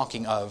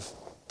talking of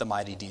the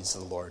mighty deeds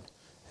of the Lord.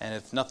 And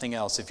if nothing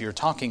else, if you're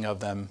talking of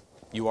them,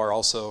 you are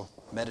also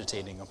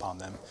meditating upon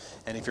them.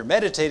 And if you're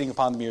meditating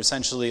upon them, you're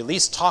essentially at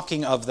least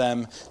talking of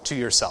them to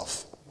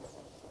yourself.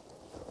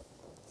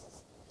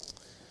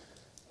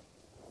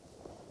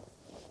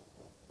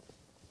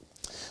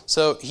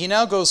 So he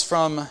now goes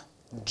from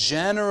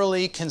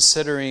generally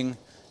considering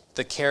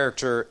the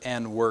character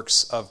and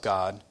works of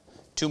God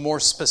to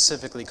more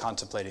specifically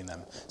contemplating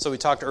them. So we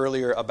talked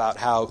earlier about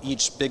how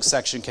each big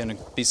section can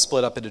be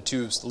split up into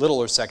two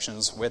littler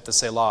sections with the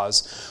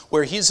Selahs,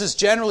 where he's just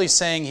generally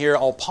saying here,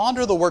 I'll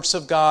ponder the works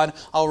of God,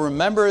 I'll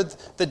remember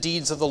the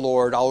deeds of the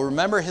Lord, I'll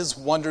remember his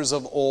wonders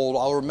of old,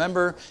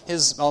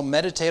 I'll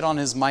meditate on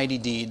his mighty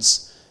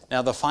deeds.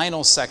 Now the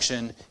final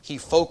section, he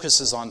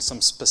focuses on some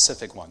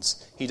specific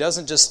ones. He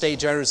doesn't just stay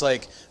generally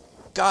like,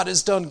 God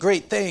has done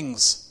great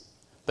things,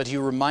 but he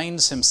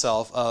reminds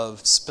himself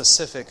of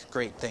specific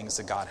great things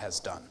that God has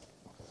done.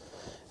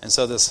 And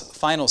so this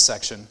final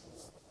section,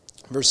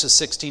 verses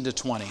 16 to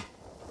 20.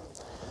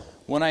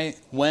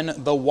 When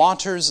the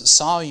waters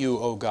saw you,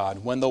 O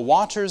God, when the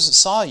waters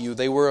saw you,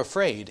 they were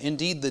afraid.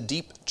 Indeed, the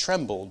deep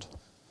trembled.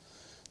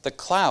 The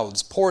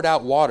clouds poured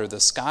out water. The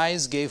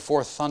skies gave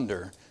forth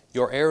thunder.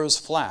 Your arrows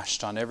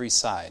flashed on every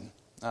side.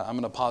 I'm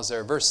going to pause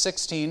there. Verse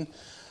 16,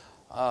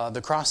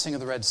 the crossing of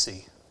the Red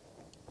Sea.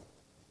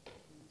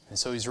 And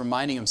so he's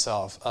reminding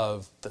himself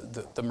of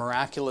the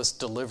miraculous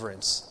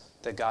deliverance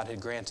that God had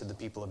granted the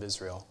people of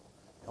Israel.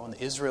 And when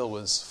Israel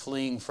was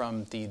fleeing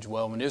from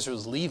when Israel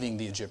was leaving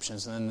the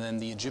Egyptians, and then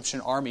the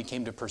Egyptian army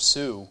came to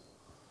pursue,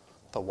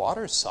 the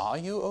waters saw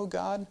you, O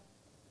God?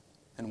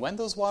 And when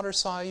those waters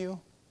saw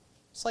you,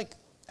 it's like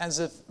as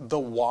if the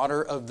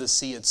water of the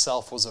sea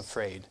itself was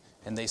afraid,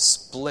 and they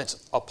split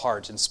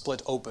apart and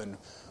split open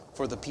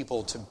for the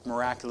people to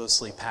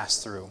miraculously pass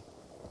through.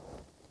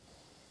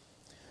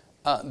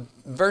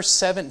 Verse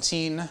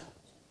 17,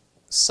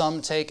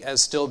 some take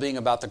as still being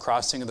about the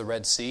crossing of the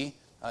Red Sea.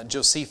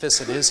 Josephus,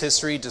 in his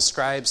history,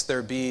 describes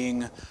there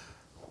being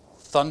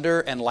thunder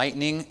and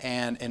lightning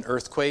and an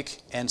earthquake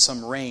and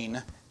some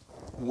rain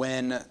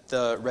when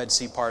the Red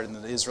Sea parted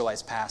and the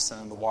Israelites passed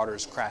and the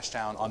waters crashed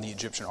down on the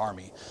Egyptian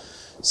army.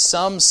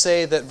 Some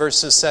say that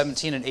verses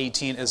 17 and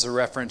 18 is a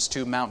reference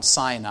to Mount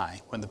Sinai,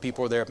 when the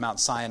people were there at Mount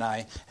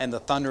Sinai, and the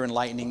thunder and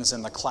lightnings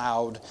and the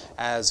cloud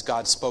as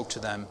God spoke to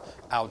them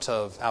out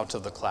of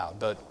the cloud.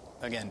 But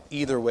again,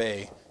 either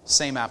way,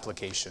 same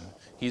application.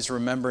 He's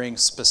remembering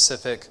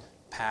specific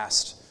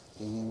past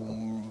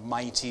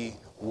mighty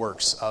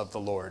works of the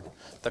Lord.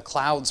 The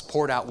clouds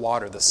poured out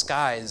water. The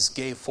skies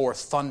gave forth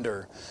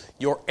thunder.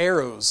 Your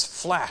arrows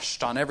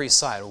flashed on every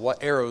side.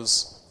 What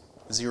arrows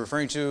is he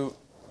referring to?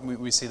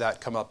 We see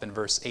that come up in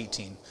verse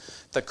 18.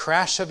 The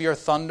crash of your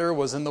thunder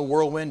was in the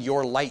whirlwind.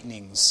 Your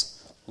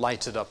lightnings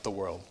lighted up the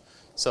world.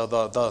 So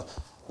the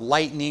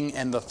lightning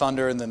and the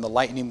thunder, and then the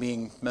lightning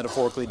being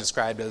metaphorically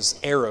described as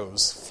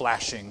arrows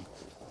flashing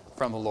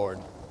from the Lord.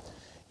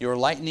 Your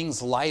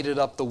lightnings lighted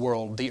up the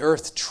world. The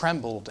earth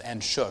trembled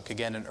and shook.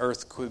 Again, an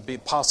earth could be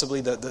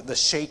possibly the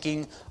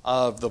shaking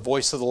of the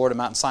voice of the Lord at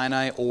Mount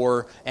Sinai,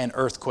 or an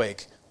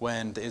earthquake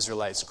when the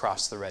Israelites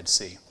crossed the Red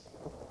Sea.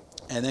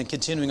 And then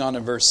continuing on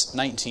in verse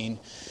 19,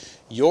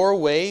 your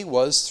way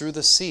was through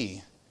the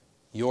sea,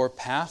 your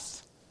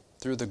path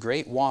through the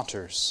great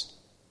waters.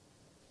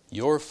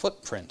 Your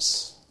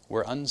footprints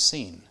were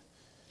unseen.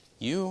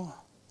 You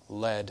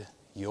led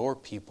your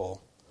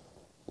people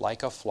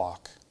like a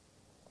flock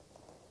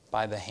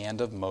by the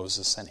hand of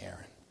Moses and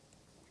Aaron.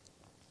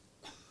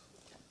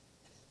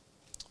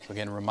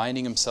 Again,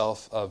 reminding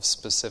himself of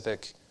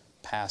specific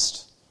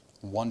past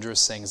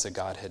wondrous things that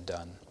God had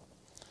done.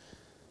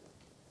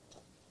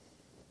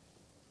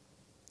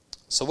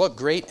 So what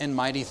great and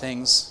mighty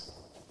things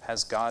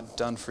has God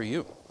done for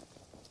you?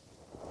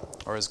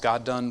 Or has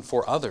God done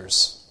for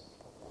others?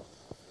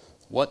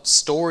 What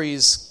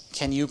stories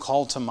can you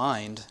call to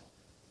mind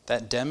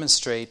that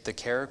demonstrate the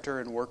character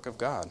and work of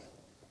God?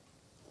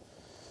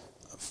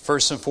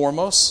 First and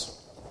foremost,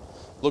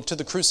 look to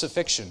the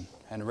crucifixion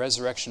and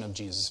resurrection of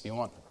Jesus. If you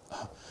want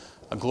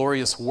a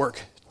glorious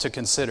work to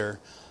consider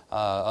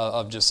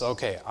of just,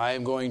 okay, I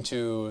am going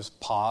to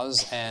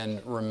pause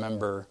and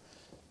remember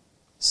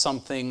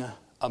something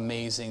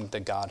amazing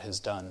that God has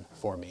done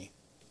for me.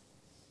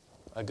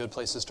 A good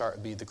place to start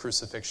would be the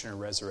crucifixion and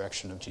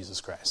resurrection of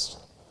Jesus Christ.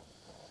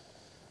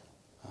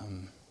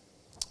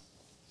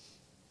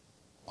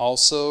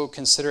 Also,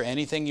 consider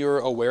anything you're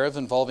aware of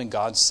involving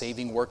God's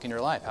saving work in your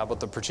life. How about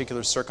the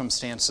particular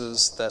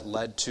circumstances that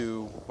led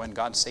to when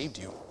God saved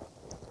you?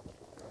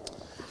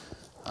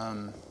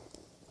 I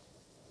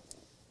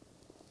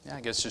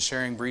guess just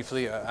sharing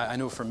briefly, I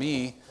know for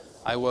me,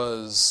 I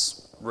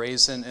was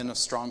raised in a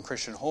strong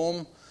Christian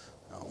home.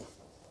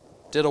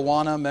 Did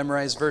Awana,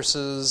 memorize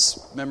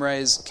verses,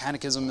 memorize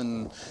catechism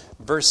and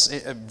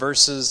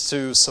verses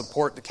to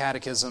support the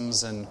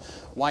catechisms and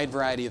wide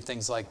variety of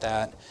things like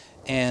that.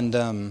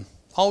 And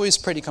always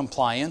pretty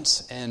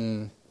compliant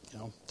and,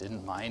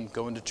 didn't mind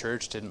going to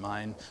church, didn't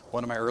mind.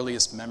 One of my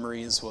earliest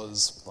memories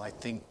was, I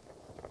think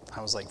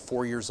I was like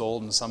 4 years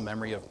old and some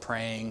memory of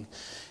praying.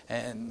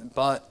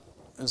 But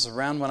it was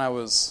around when I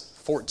was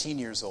 14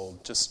 years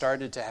old, just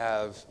started to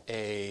have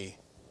a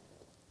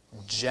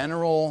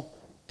general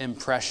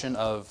impression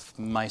of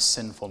my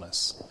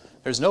sinfulness.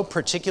 There's no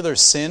particular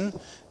sin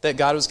that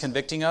God was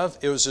convicting of.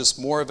 It was just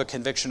more of a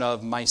conviction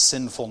of my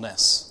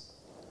sinfulness.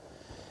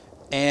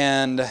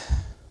 And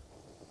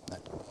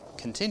that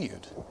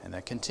continued, and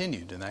that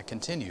continued, and that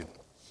continued.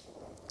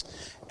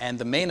 And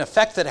the main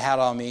effect that it had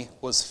on me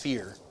was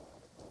fear,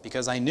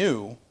 because I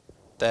knew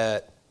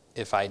that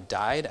if I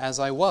died as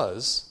I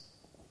was,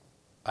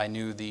 I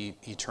knew the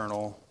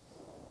eternal,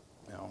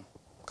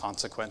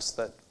 consequence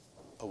that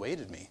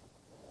awaited me.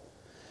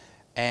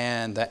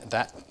 And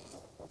that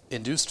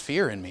induced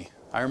fear in me.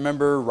 I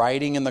remember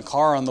riding in the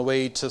car on the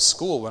way to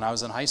school when I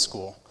was in high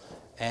school.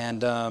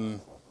 And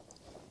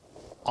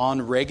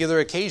on regular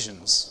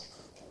occasions,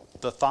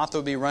 the thought that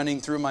would be running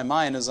through my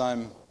mind as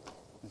I'm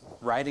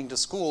riding to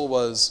school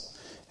was,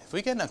 if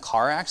we get in a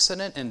car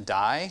accident and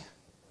die,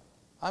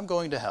 I'm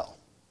going to hell.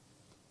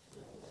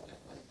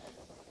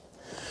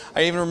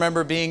 I even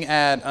remember being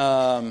at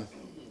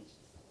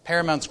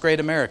Paramount's Great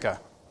America,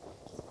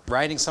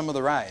 riding some of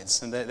the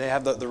rides. And they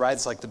have the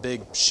rides like the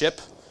big ship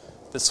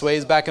that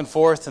sways back and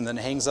forth and then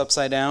hangs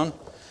upside down.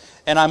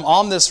 And I'm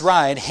on this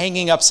ride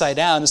hanging upside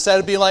down instead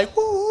of being like,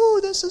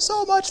 woo, this is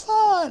so much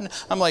fun.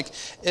 I'm like,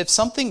 if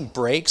something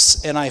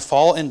breaks and I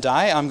fall and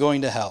die, I'm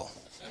going to hell.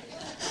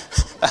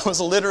 That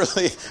was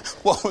literally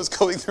what was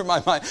going through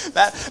my mind.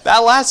 That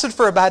lasted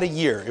for about a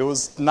year. It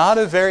was not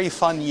a very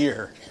fun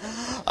year.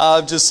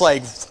 Just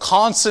like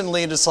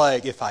constantly just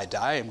like, if I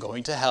die, I'm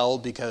going to hell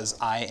because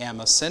I am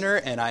a sinner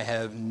and I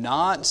have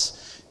not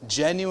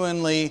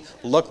genuinely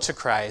looked to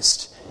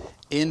Christ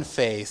in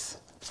faith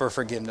for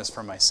forgiveness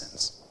for my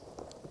sins.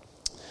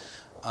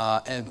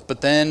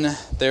 But then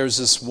there's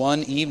this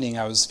one evening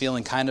I was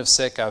feeling kind of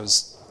sick. I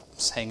was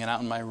just hanging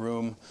out in my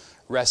room,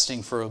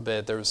 resting for a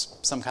bit. There was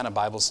some kind of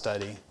Bible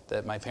study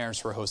that my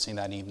parents were hosting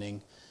that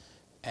evening.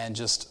 And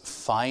just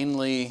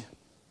finally,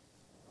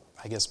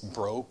 I guess,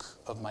 broke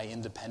of my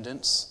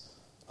independence,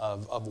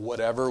 of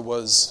whatever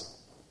was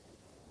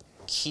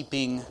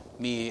keeping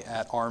me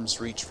at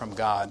arm's reach from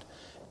God,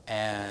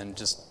 and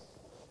just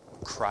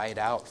cried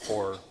out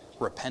for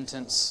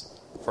repentance,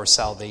 for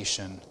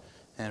salvation.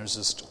 And I was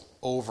just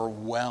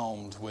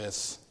overwhelmed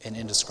with an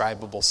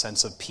indescribable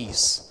sense of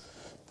peace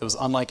that was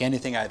unlike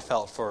anything I had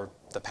felt for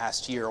the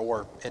past year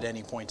or at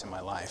any point in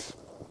my life.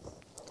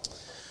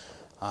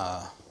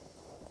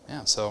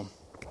 So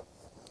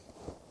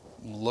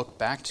look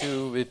back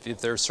to, if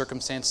there are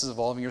circumstances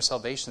involving your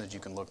salvation that you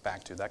can look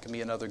back to. That can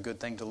be another good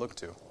thing to look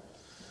to.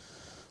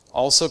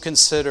 Also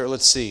consider,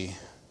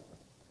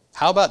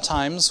 how about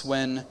times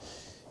when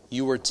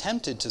you were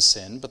tempted to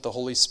sin, but the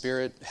Holy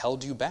Spirit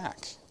held you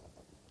back?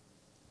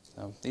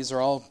 So these are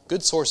all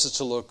good sources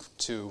to look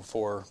to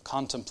for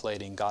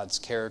contemplating God's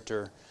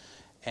character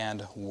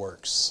and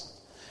works.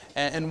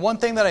 And one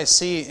thing that I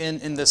see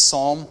in this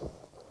psalm,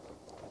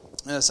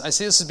 I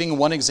see this as being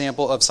one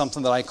example of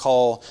something that I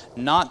call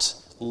not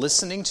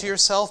listening to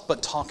yourself,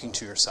 but talking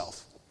to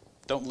yourself.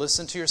 Don't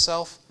listen to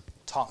yourself,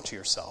 talk to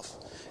yourself.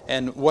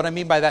 And what I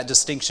mean by that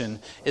distinction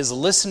is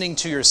listening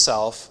to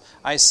yourself,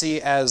 I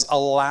see as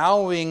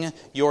allowing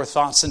your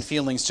thoughts and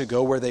feelings to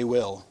go where they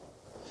will,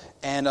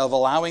 and of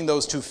allowing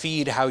those to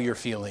feed how you're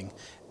feeling.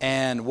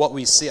 And what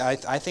we see, I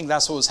think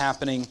that's what was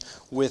happening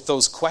with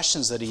those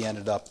questions that he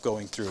ended up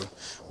going through,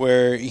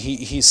 where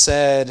he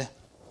said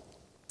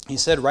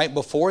right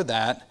before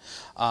that,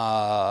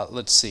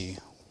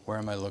 where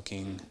am I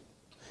looking?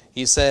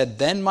 He said,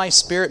 then my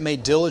spirit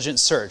made diligent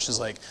search. It's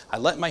like, I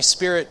let my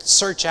spirit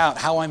search out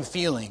how I'm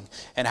feeling.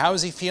 And how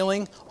is he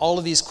feeling? All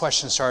of these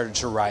questions started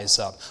to rise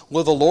up.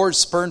 Will the Lord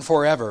spurn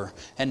forever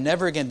and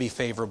never again be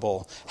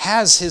favorable?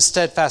 Has his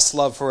steadfast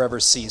love forever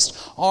ceased?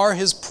 Are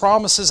his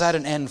promises at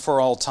an end for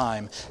all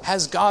time?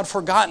 Has God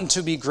forgotten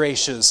to be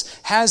gracious?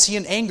 Has he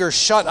in anger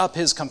shut up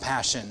his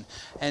compassion?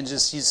 And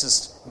he's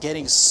just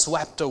getting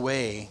swept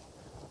away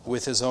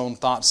with his own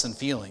thoughts and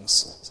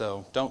feelings.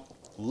 So don't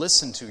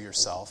listen to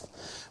yourself.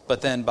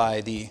 But then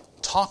by the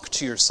talk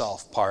to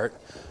yourself part,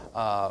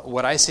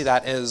 what I see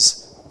that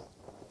as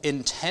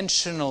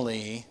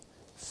intentionally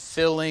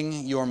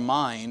filling your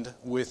mind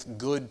with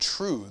good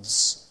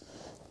truths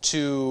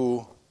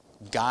to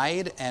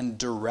guide and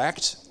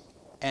direct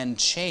and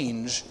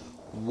change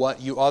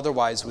what you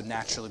otherwise would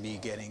naturally be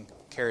getting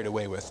carried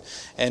away with.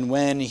 And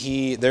when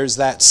there's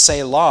that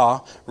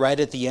Selah right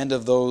at the end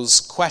of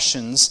those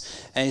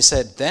questions, and he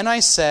said, then I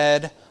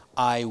said,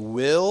 I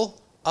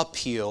will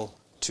appeal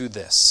to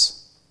this,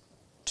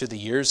 to the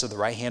years of the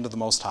right hand of the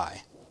Most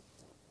High.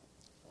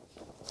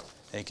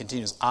 And he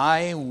continues,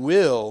 I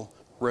will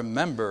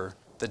remember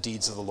the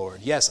deeds of the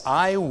Lord. Yes,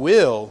 I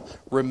will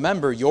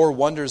remember your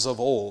wonders of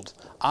old.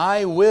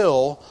 I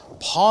will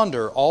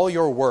ponder all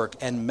your work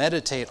and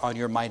meditate on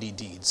your mighty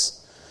deeds.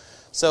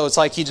 So it's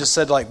like he just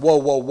said, like, whoa,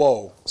 whoa,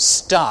 whoa,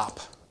 stop.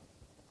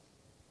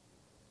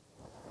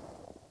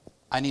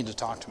 I need to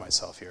talk to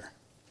myself here.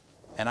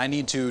 And I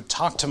need to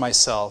talk to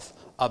myself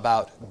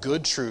about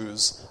good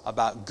truths,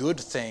 about good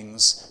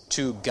things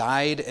to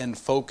guide and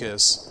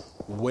focus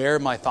where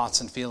my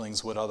thoughts and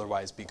feelings would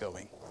otherwise be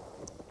going.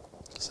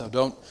 So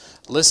don't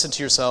listen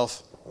to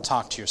yourself,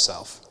 talk to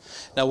yourself.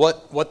 Now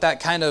what that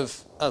kind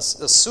of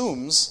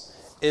assumes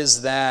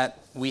is that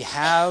we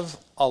have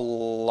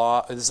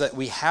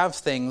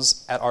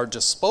things at our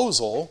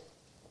disposal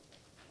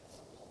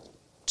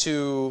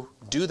to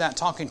do that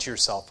talking to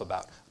yourself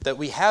about. That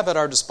we have at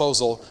our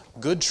disposal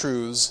good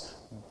truths,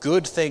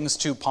 good things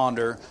to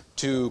ponder,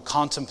 to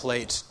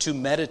contemplate, to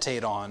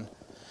meditate on.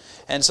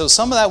 And so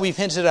some of that we've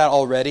hinted at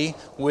already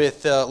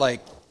with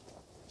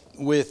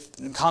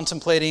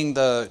contemplating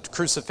the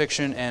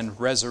crucifixion and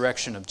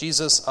resurrection of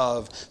Jesus,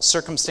 of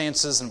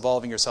circumstances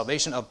involving your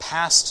salvation, of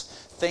past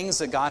things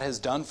that God has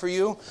done for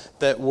you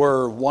that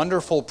were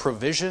wonderful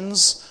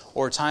provisions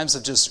or times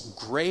of just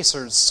grace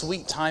or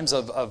sweet times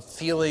of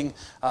feeling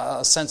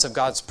a sense of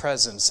God's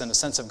presence and a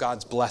sense of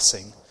God's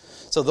blessing.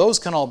 So those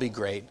can all be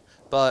great,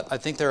 but I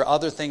think there are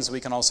other things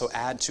we can also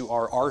add to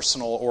our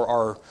arsenal or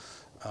our,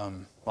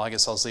 I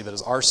guess I'll just leave it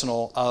as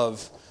arsenal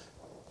of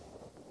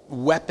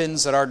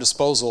weapons at our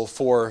disposal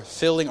for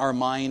filling our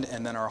mind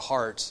and then our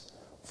heart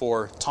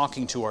for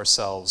talking to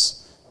ourselves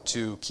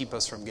to keep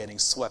us from getting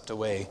swept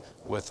away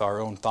with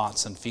our own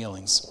thoughts and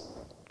feelings.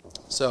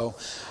 So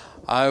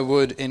I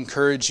would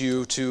encourage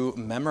you to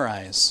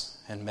memorize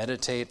and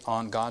meditate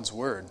on God's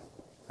Word.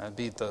 That'd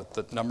be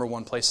the number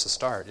one place to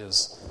start,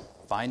 is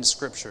find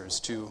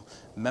scriptures to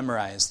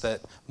memorize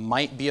that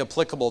might be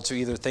applicable to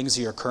either things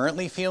that you're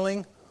currently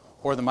feeling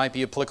or that might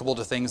be applicable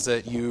to things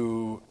that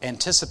you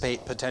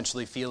anticipate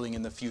potentially feeling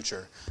in the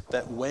future.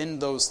 That when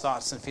those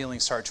thoughts and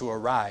feelings start to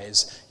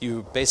arise,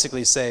 you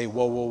basically say,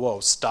 whoa, whoa,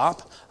 whoa,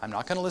 stop. I'm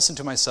not going to listen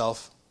to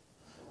myself.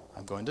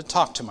 I'm going to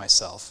talk to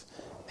myself.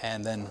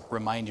 And then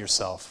remind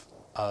yourself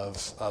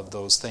of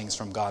those things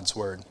from God's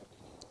Word.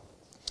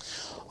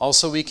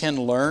 Also, we can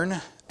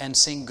learn and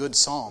sing good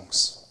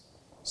songs.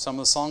 Some of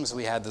the songs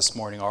we had this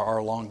morning are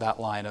along that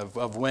line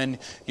of when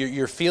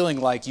you're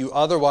feeling like you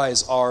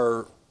otherwise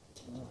are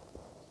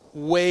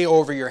way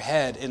over your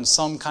head in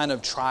some kind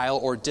of trial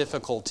or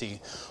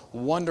difficulty.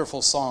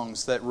 Wonderful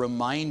songs that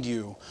remind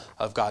you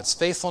of God's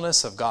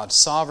faithfulness, of God's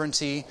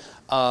sovereignty,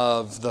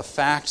 of the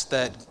fact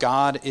that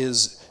God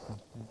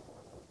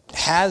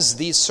has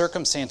these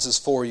circumstances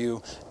for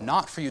you,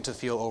 not for you to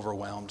feel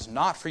overwhelmed,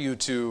 not for you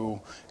to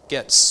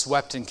get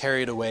swept and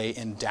carried away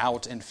in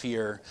doubt and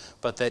fear,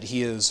 but that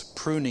He is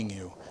pruning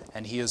you,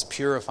 and He is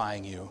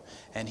purifying you,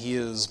 and He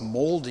is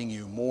molding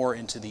you more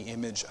into the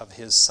image of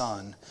His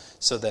Son,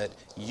 so that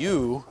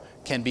you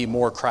can be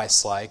more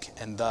Christ-like,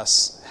 and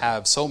thus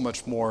have so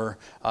much more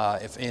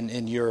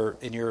in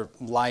your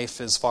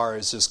life as far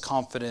as just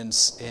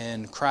confidence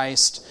in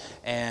Christ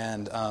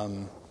and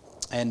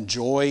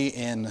joy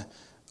in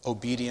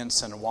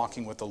obedience and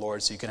walking with the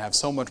Lord. So you can have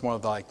so much more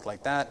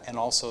like that, and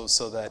also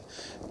so that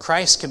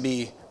Christ can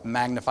be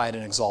magnified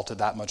and exalted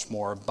that much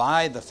more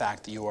by the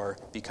fact that you are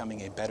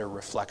becoming a better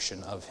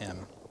reflection of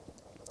Him.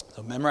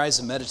 So memorize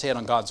and meditate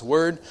on God's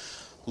Word.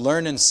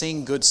 Learn and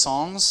sing good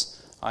songs.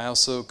 I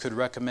also could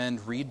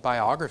recommend read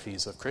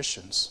biographies of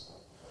Christians.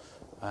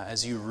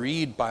 As you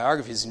read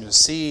biographies and you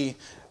see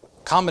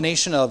a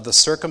combination of the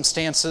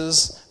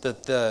circumstances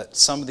that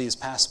some of these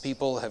past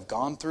people have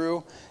gone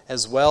through,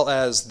 as well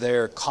as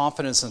their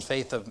confidence and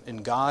faith in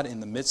God in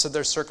the midst of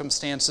their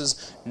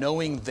circumstances,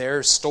 knowing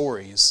their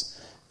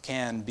stories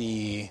can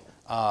be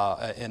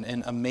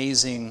an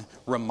amazing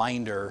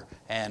reminder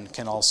and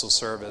can also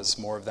serve as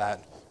more of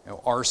that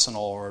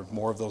arsenal or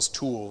more of those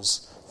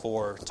tools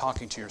for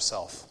talking to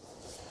yourself.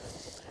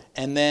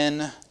 and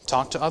then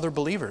talk to other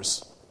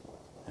believers.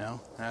 You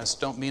know, and I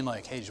just don't mean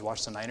like, hey, did you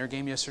watch the Niner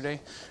game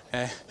yesterday?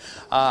 Okay.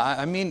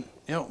 I mean,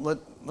 you know,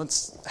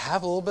 let's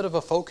have a little bit of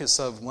a focus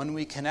of when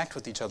we connect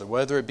with each other,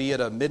 whether it be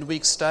at a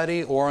midweek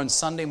study or on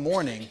Sunday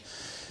morning,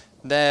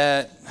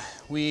 that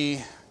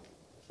we,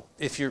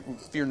 if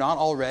you're not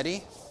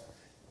already,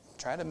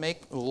 try to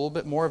make a little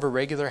bit more of a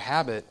regular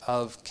habit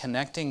of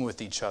connecting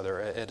with each other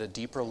at a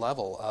deeper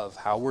level of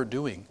how we're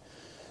doing,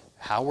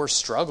 how we're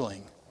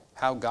struggling,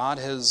 how God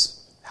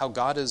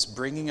is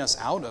bringing us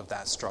out of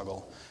that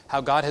struggle, how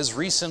God has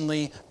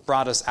recently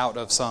brought us out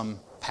of some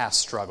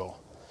past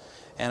struggle.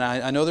 And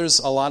I know there's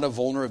a lot of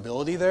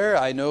vulnerability there.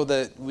 I know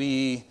that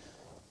we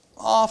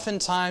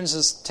oftentimes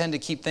just tend to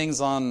keep things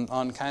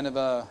on kind of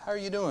a, how are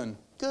you doing?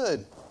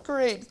 Good,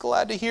 great,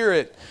 glad to hear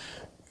it,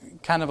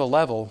 kind of a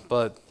level.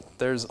 But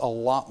there's a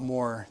lot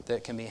more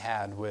that can be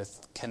had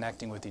with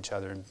connecting with each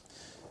other.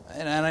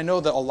 And I know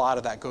that a lot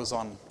of that goes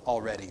on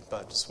already,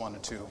 but just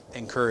wanted to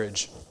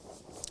encourage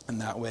in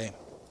that way.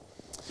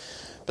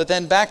 But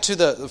then back to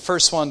the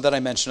first one that I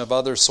mentioned of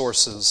other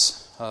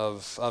sources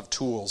of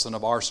tools and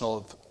of arsenal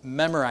of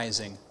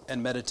memorizing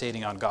and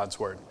meditating on God's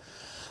Word.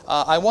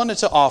 I wanted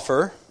to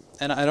offer,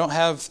 and I don't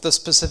have the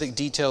specific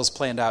details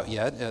planned out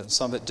yet.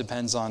 Some of it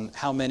depends on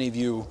how many of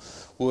you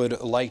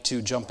would like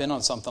to jump in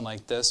on something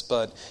like this.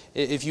 But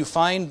if you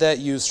find that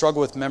you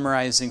struggle with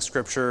memorizing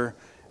Scripture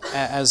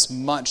as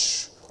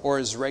much or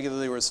as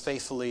regularly or as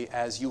faithfully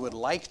as you would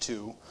like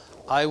to,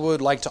 I would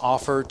like to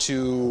offer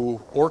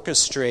to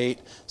orchestrate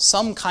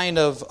some kind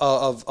of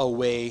a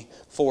way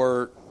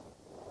for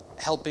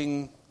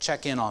helping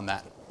check in on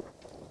that.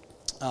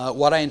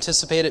 What I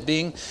anticipate it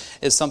being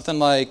is something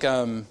like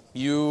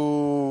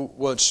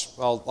which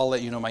I'll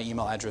let you know my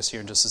email address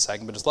here in just a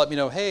second, but just let me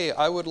know, hey,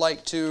 I would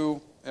like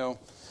to,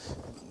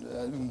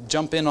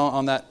 jump in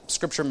on that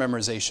Scripture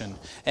memorization.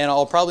 And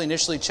I'll probably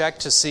initially check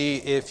to see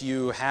if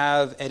you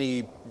have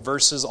any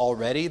verses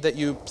already that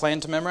you plan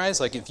to memorize,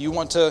 like if you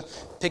want to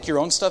pick your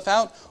own stuff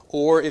out,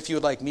 or if you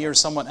would like me or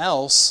someone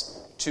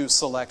else to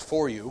select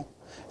for you.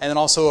 And then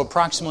also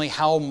approximately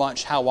how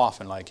much, how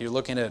often. Like you're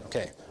looking at,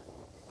 okay,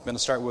 I'm going to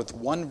start with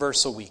one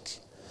verse a week,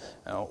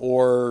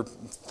 or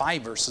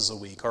 5 verses a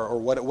week, or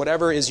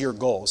whatever is your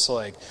goal. So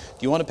like, do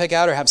you want to pick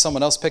out or have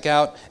someone else pick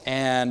out,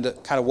 and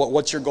kind of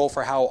what's your goal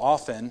for how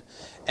often?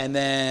 And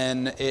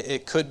then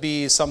it could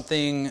be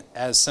something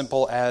as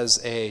simple as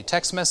a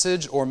text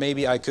message, or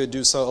maybe I could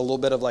do a little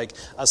bit of like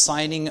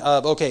assigning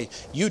of, okay,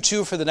 you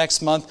two for the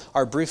next month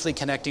are briefly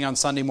connecting on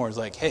Sunday mornings.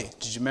 Like, hey,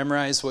 did you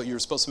memorize what you were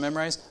supposed to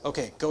memorize?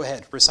 Okay, go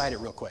ahead, recite it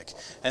real quick.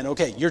 And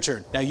okay, your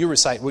turn. Now you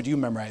recite what you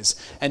memorize.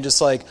 And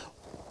just like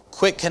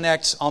quick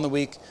connect on the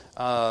week,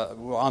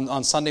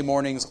 on Sunday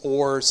mornings,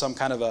 or some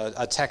kind of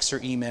a text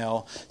or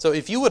email. So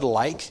if you would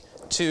like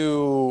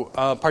to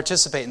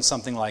participate in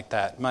something like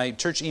that, my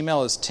church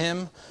email is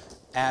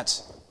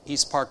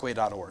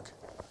tim@eastparkway.org.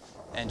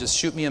 And just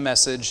shoot me a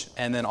message,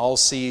 and then I'll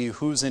see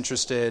who's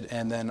interested,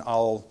 and then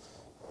I'll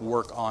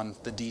work on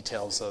the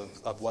details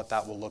of what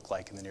that will look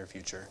like in the near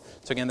future.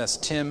 So again, that's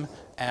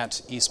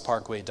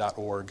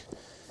tim@eastparkway.org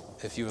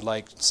if you would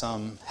like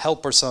some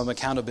help or some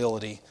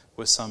accountability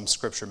with some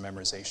Scripture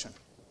memorization.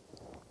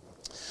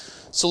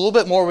 So a little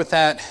bit more with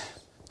that,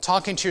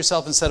 talking to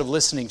yourself instead of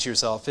listening to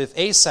yourself. If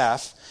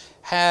Asaph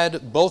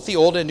had both the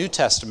Old and New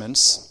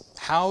Testaments,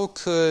 how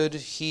could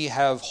he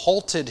have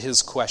halted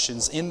his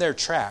questions in their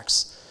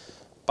tracks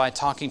by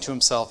talking to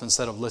himself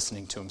instead of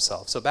listening to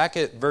himself? So back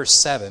at verse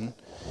 7,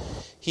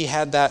 he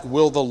had that,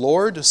 will the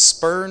Lord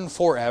spurn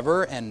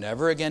forever and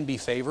never again be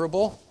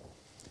favorable?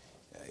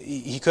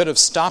 He could have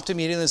stopped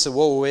immediately and said,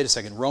 whoa, wait a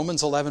second,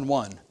 Romans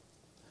 11:1.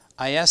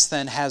 I ask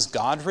then, has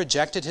God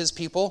rejected his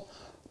people?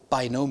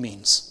 By no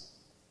means.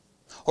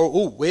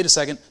 Or, wait a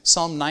second,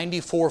 Psalm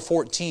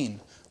 94:14.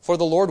 For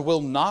the Lord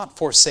will not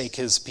forsake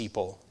his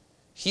people.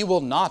 He will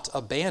not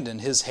abandon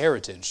his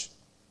heritage.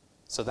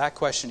 So that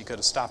question, you could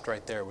have stopped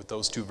right there with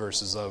those 2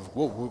 verses of,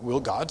 will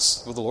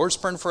the Lord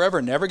spurn forever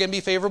and never again be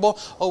favorable?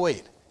 Oh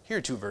wait, here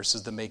are 2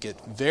 verses that make it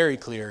very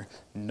clear,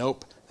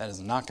 nope, that is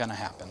not going to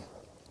happen.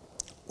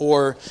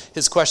 Or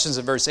his questions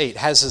in verse 8,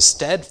 has his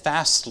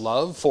steadfast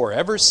love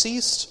forever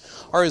ceased?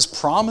 Are his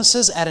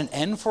promises at an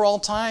end for all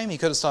time? He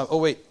could have stopped,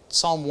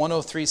 Psalm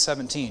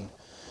 103:17.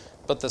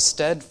 But the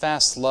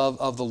steadfast love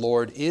of the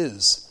Lord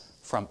is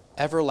from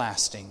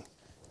everlasting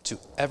to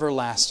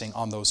everlasting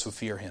on those who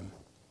fear him.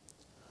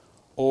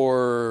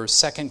 Or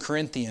 2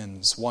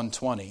 Corinthians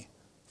 1:20.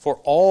 For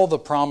all the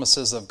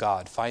promises of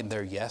God find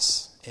their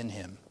yes in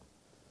him.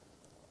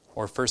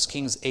 Or 1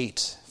 Kings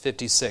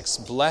 8:56.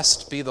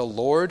 Blessed be the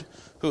Lord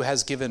who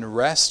has given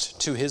rest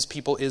to his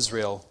people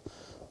Israel,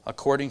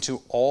 according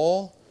to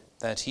all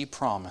that he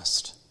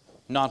promised.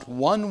 Not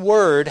one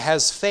word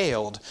has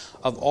failed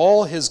of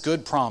all his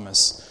good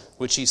promise,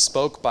 which he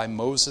spoke by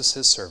Moses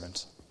his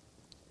servant.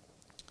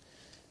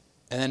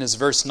 And then his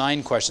verse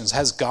 9 questions,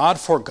 has God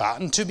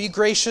forgotten to be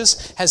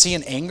gracious? Has he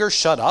in anger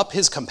shut up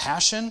his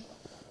compassion?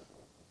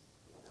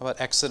 How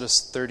about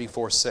Exodus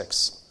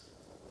 34:6?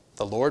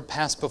 The Lord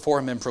passed before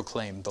him and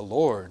proclaimed, the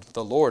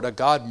Lord, a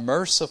God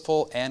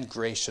merciful and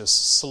gracious,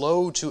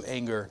 slow to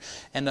anger,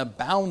 and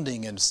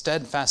abounding in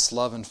steadfast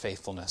love and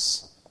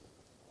faithfulness.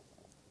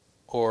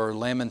 Or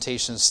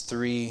Lamentations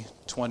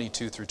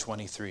 3:22 through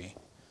 23.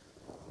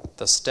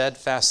 The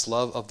steadfast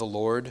love of the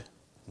Lord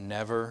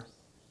never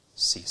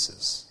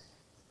ceases.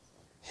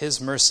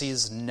 His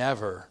mercies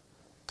never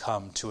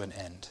come to an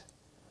end.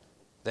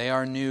 They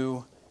are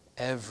new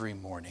every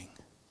morning.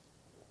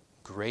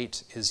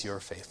 Great is your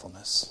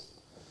faithfulness.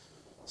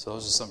 So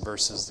those are some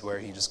verses where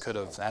he just could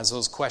have, as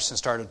those questions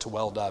started to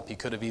weld up, he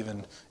could have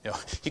even,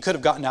 he could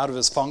have gotten out of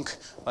his funk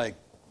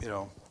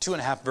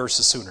 2.5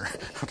 verses sooner.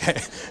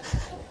 Okay.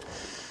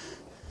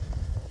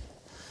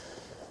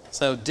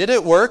 So did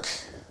it work?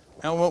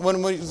 And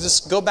when we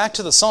just go back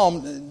to the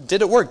psalm,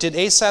 did it work? Did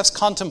Asaph's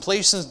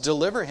contemplations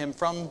deliver him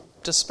from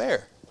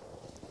despair?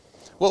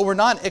 Well, we're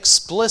not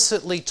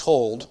explicitly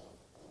told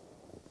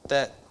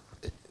that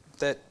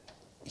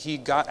he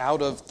got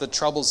out of the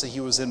troubles that he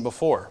was in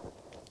before.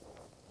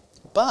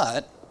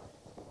 But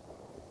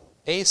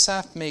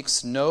Asaph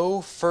makes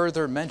no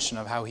further mention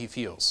of how he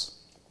feels.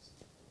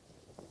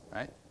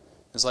 Right?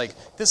 It's like,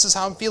 this is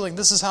how I'm feeling,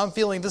 this is how I'm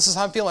feeling, this is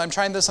how I'm feeling. I'm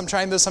trying this, I'm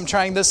trying this, I'm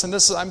trying this, and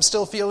this is, I'm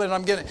still feeling,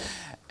 I'm getting.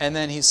 And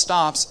then he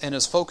stops and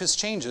his focus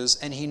changes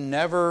and he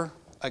never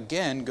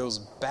again goes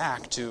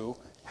back to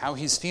how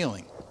he's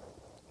feeling.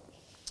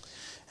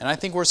 And I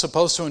think we're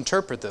supposed to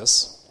interpret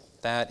this,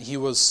 that he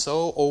was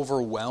so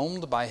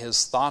overwhelmed by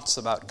his thoughts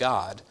about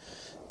God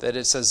that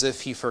it's as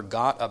if he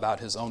forgot about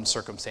his own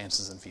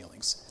circumstances and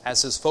feelings.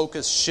 As his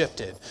focus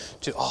shifted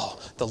to,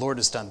 the Lord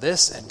has done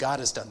this, and God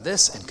has done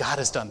this, and God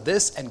has done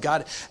this, and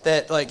God,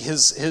 that like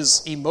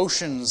his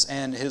emotions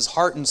and his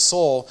heart and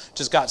soul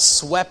just got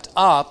swept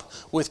up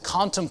with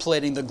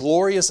contemplating the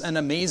glorious and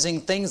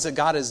amazing things that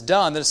God has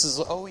done. This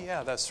is, oh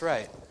yeah, that's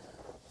right.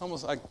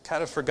 I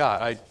kind of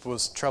forgot. I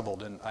was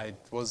troubled, and I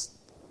was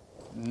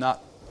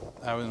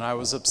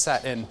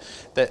upset. And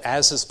that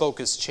as his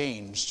focus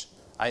changed,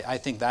 I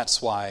think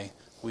that's why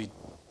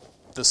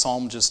the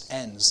psalm just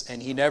ends.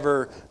 And he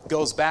never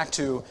goes back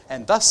to,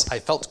 and thus I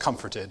felt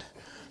comforted,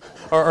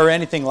 or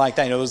anything like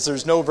that.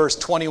 There's no verse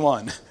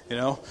 21,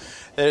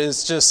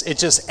 It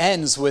just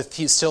ends with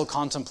he's still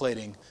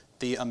contemplating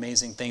the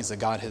amazing things that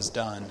God has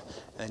done.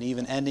 And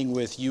even ending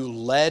with, you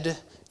led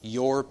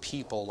your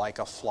people like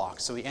a flock.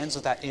 So he ends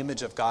with that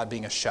image of God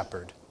being a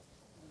shepherd.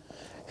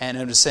 And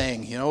I'm just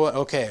saying, you know what?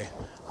 Okay,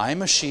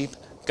 I'm a sheep,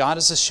 God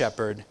is a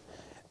shepherd,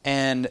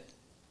 and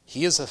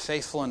he is a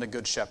faithful and a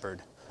good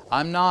shepherd.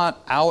 I'm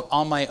not out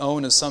on my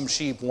own as some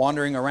sheep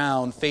wandering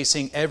around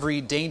facing every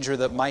danger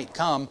that might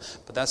come,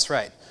 but that's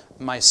right.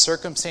 My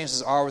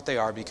circumstances are what they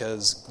are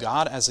because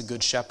God as a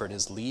good shepherd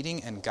is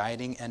leading and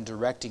guiding and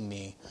directing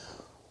me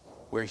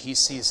where he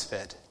sees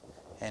fit.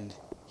 And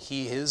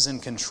he is in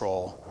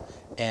control.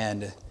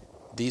 And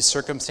these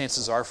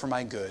circumstances are for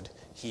my good.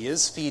 He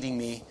is feeding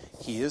me.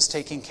 He is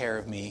taking care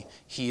of me.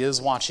 He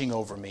is watching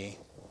over me.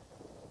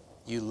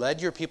 You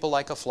led your people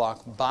like a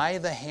flock by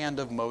the hand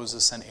of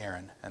Moses and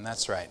Aaron. And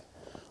that's right.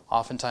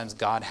 Oftentimes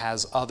God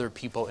has other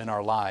people in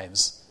our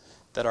lives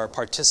that are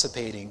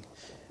participating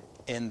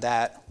in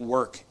that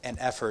work and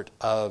effort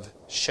of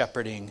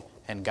shepherding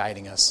and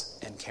guiding us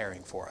and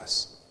caring for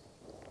us.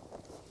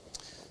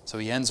 So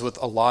he ends with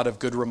a lot of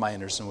good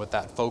reminders and with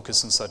that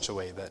focus in such a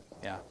way that,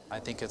 I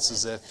think it's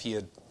as if he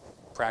had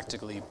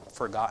practically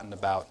forgotten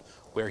about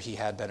where he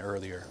had been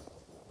earlier.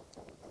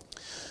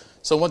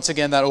 So once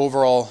again, that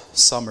overall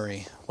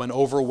summary. When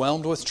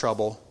overwhelmed with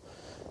trouble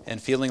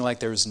and feeling like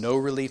there is no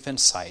relief in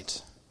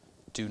sight,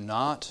 do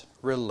not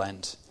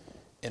relent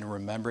in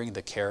remembering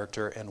the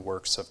character and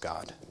works of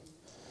God.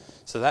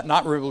 So that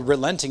not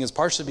relenting is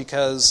partially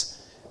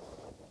because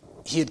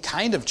he had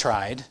kind of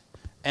tried,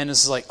 and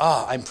it's like,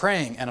 I'm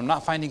praying and I'm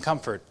not finding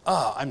comfort.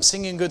 I'm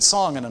singing a good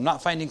song and I'm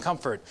not finding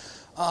comfort.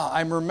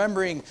 I'm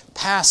remembering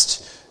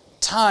past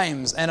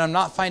times and I'm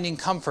not finding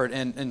comfort.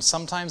 And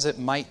sometimes it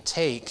might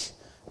take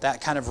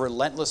that kind of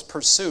relentless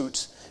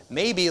pursuit.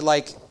 Maybe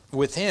like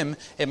with him,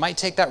 it might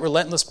take that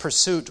relentless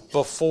pursuit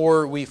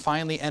before we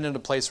finally end in a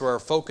place where our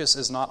focus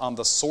is not on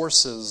the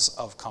sources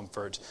of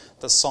comfort,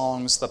 the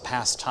songs, the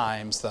past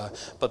times,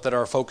 but that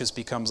our focus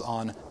becomes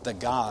on the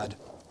God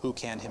who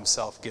can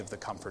himself give the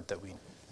comfort that we need.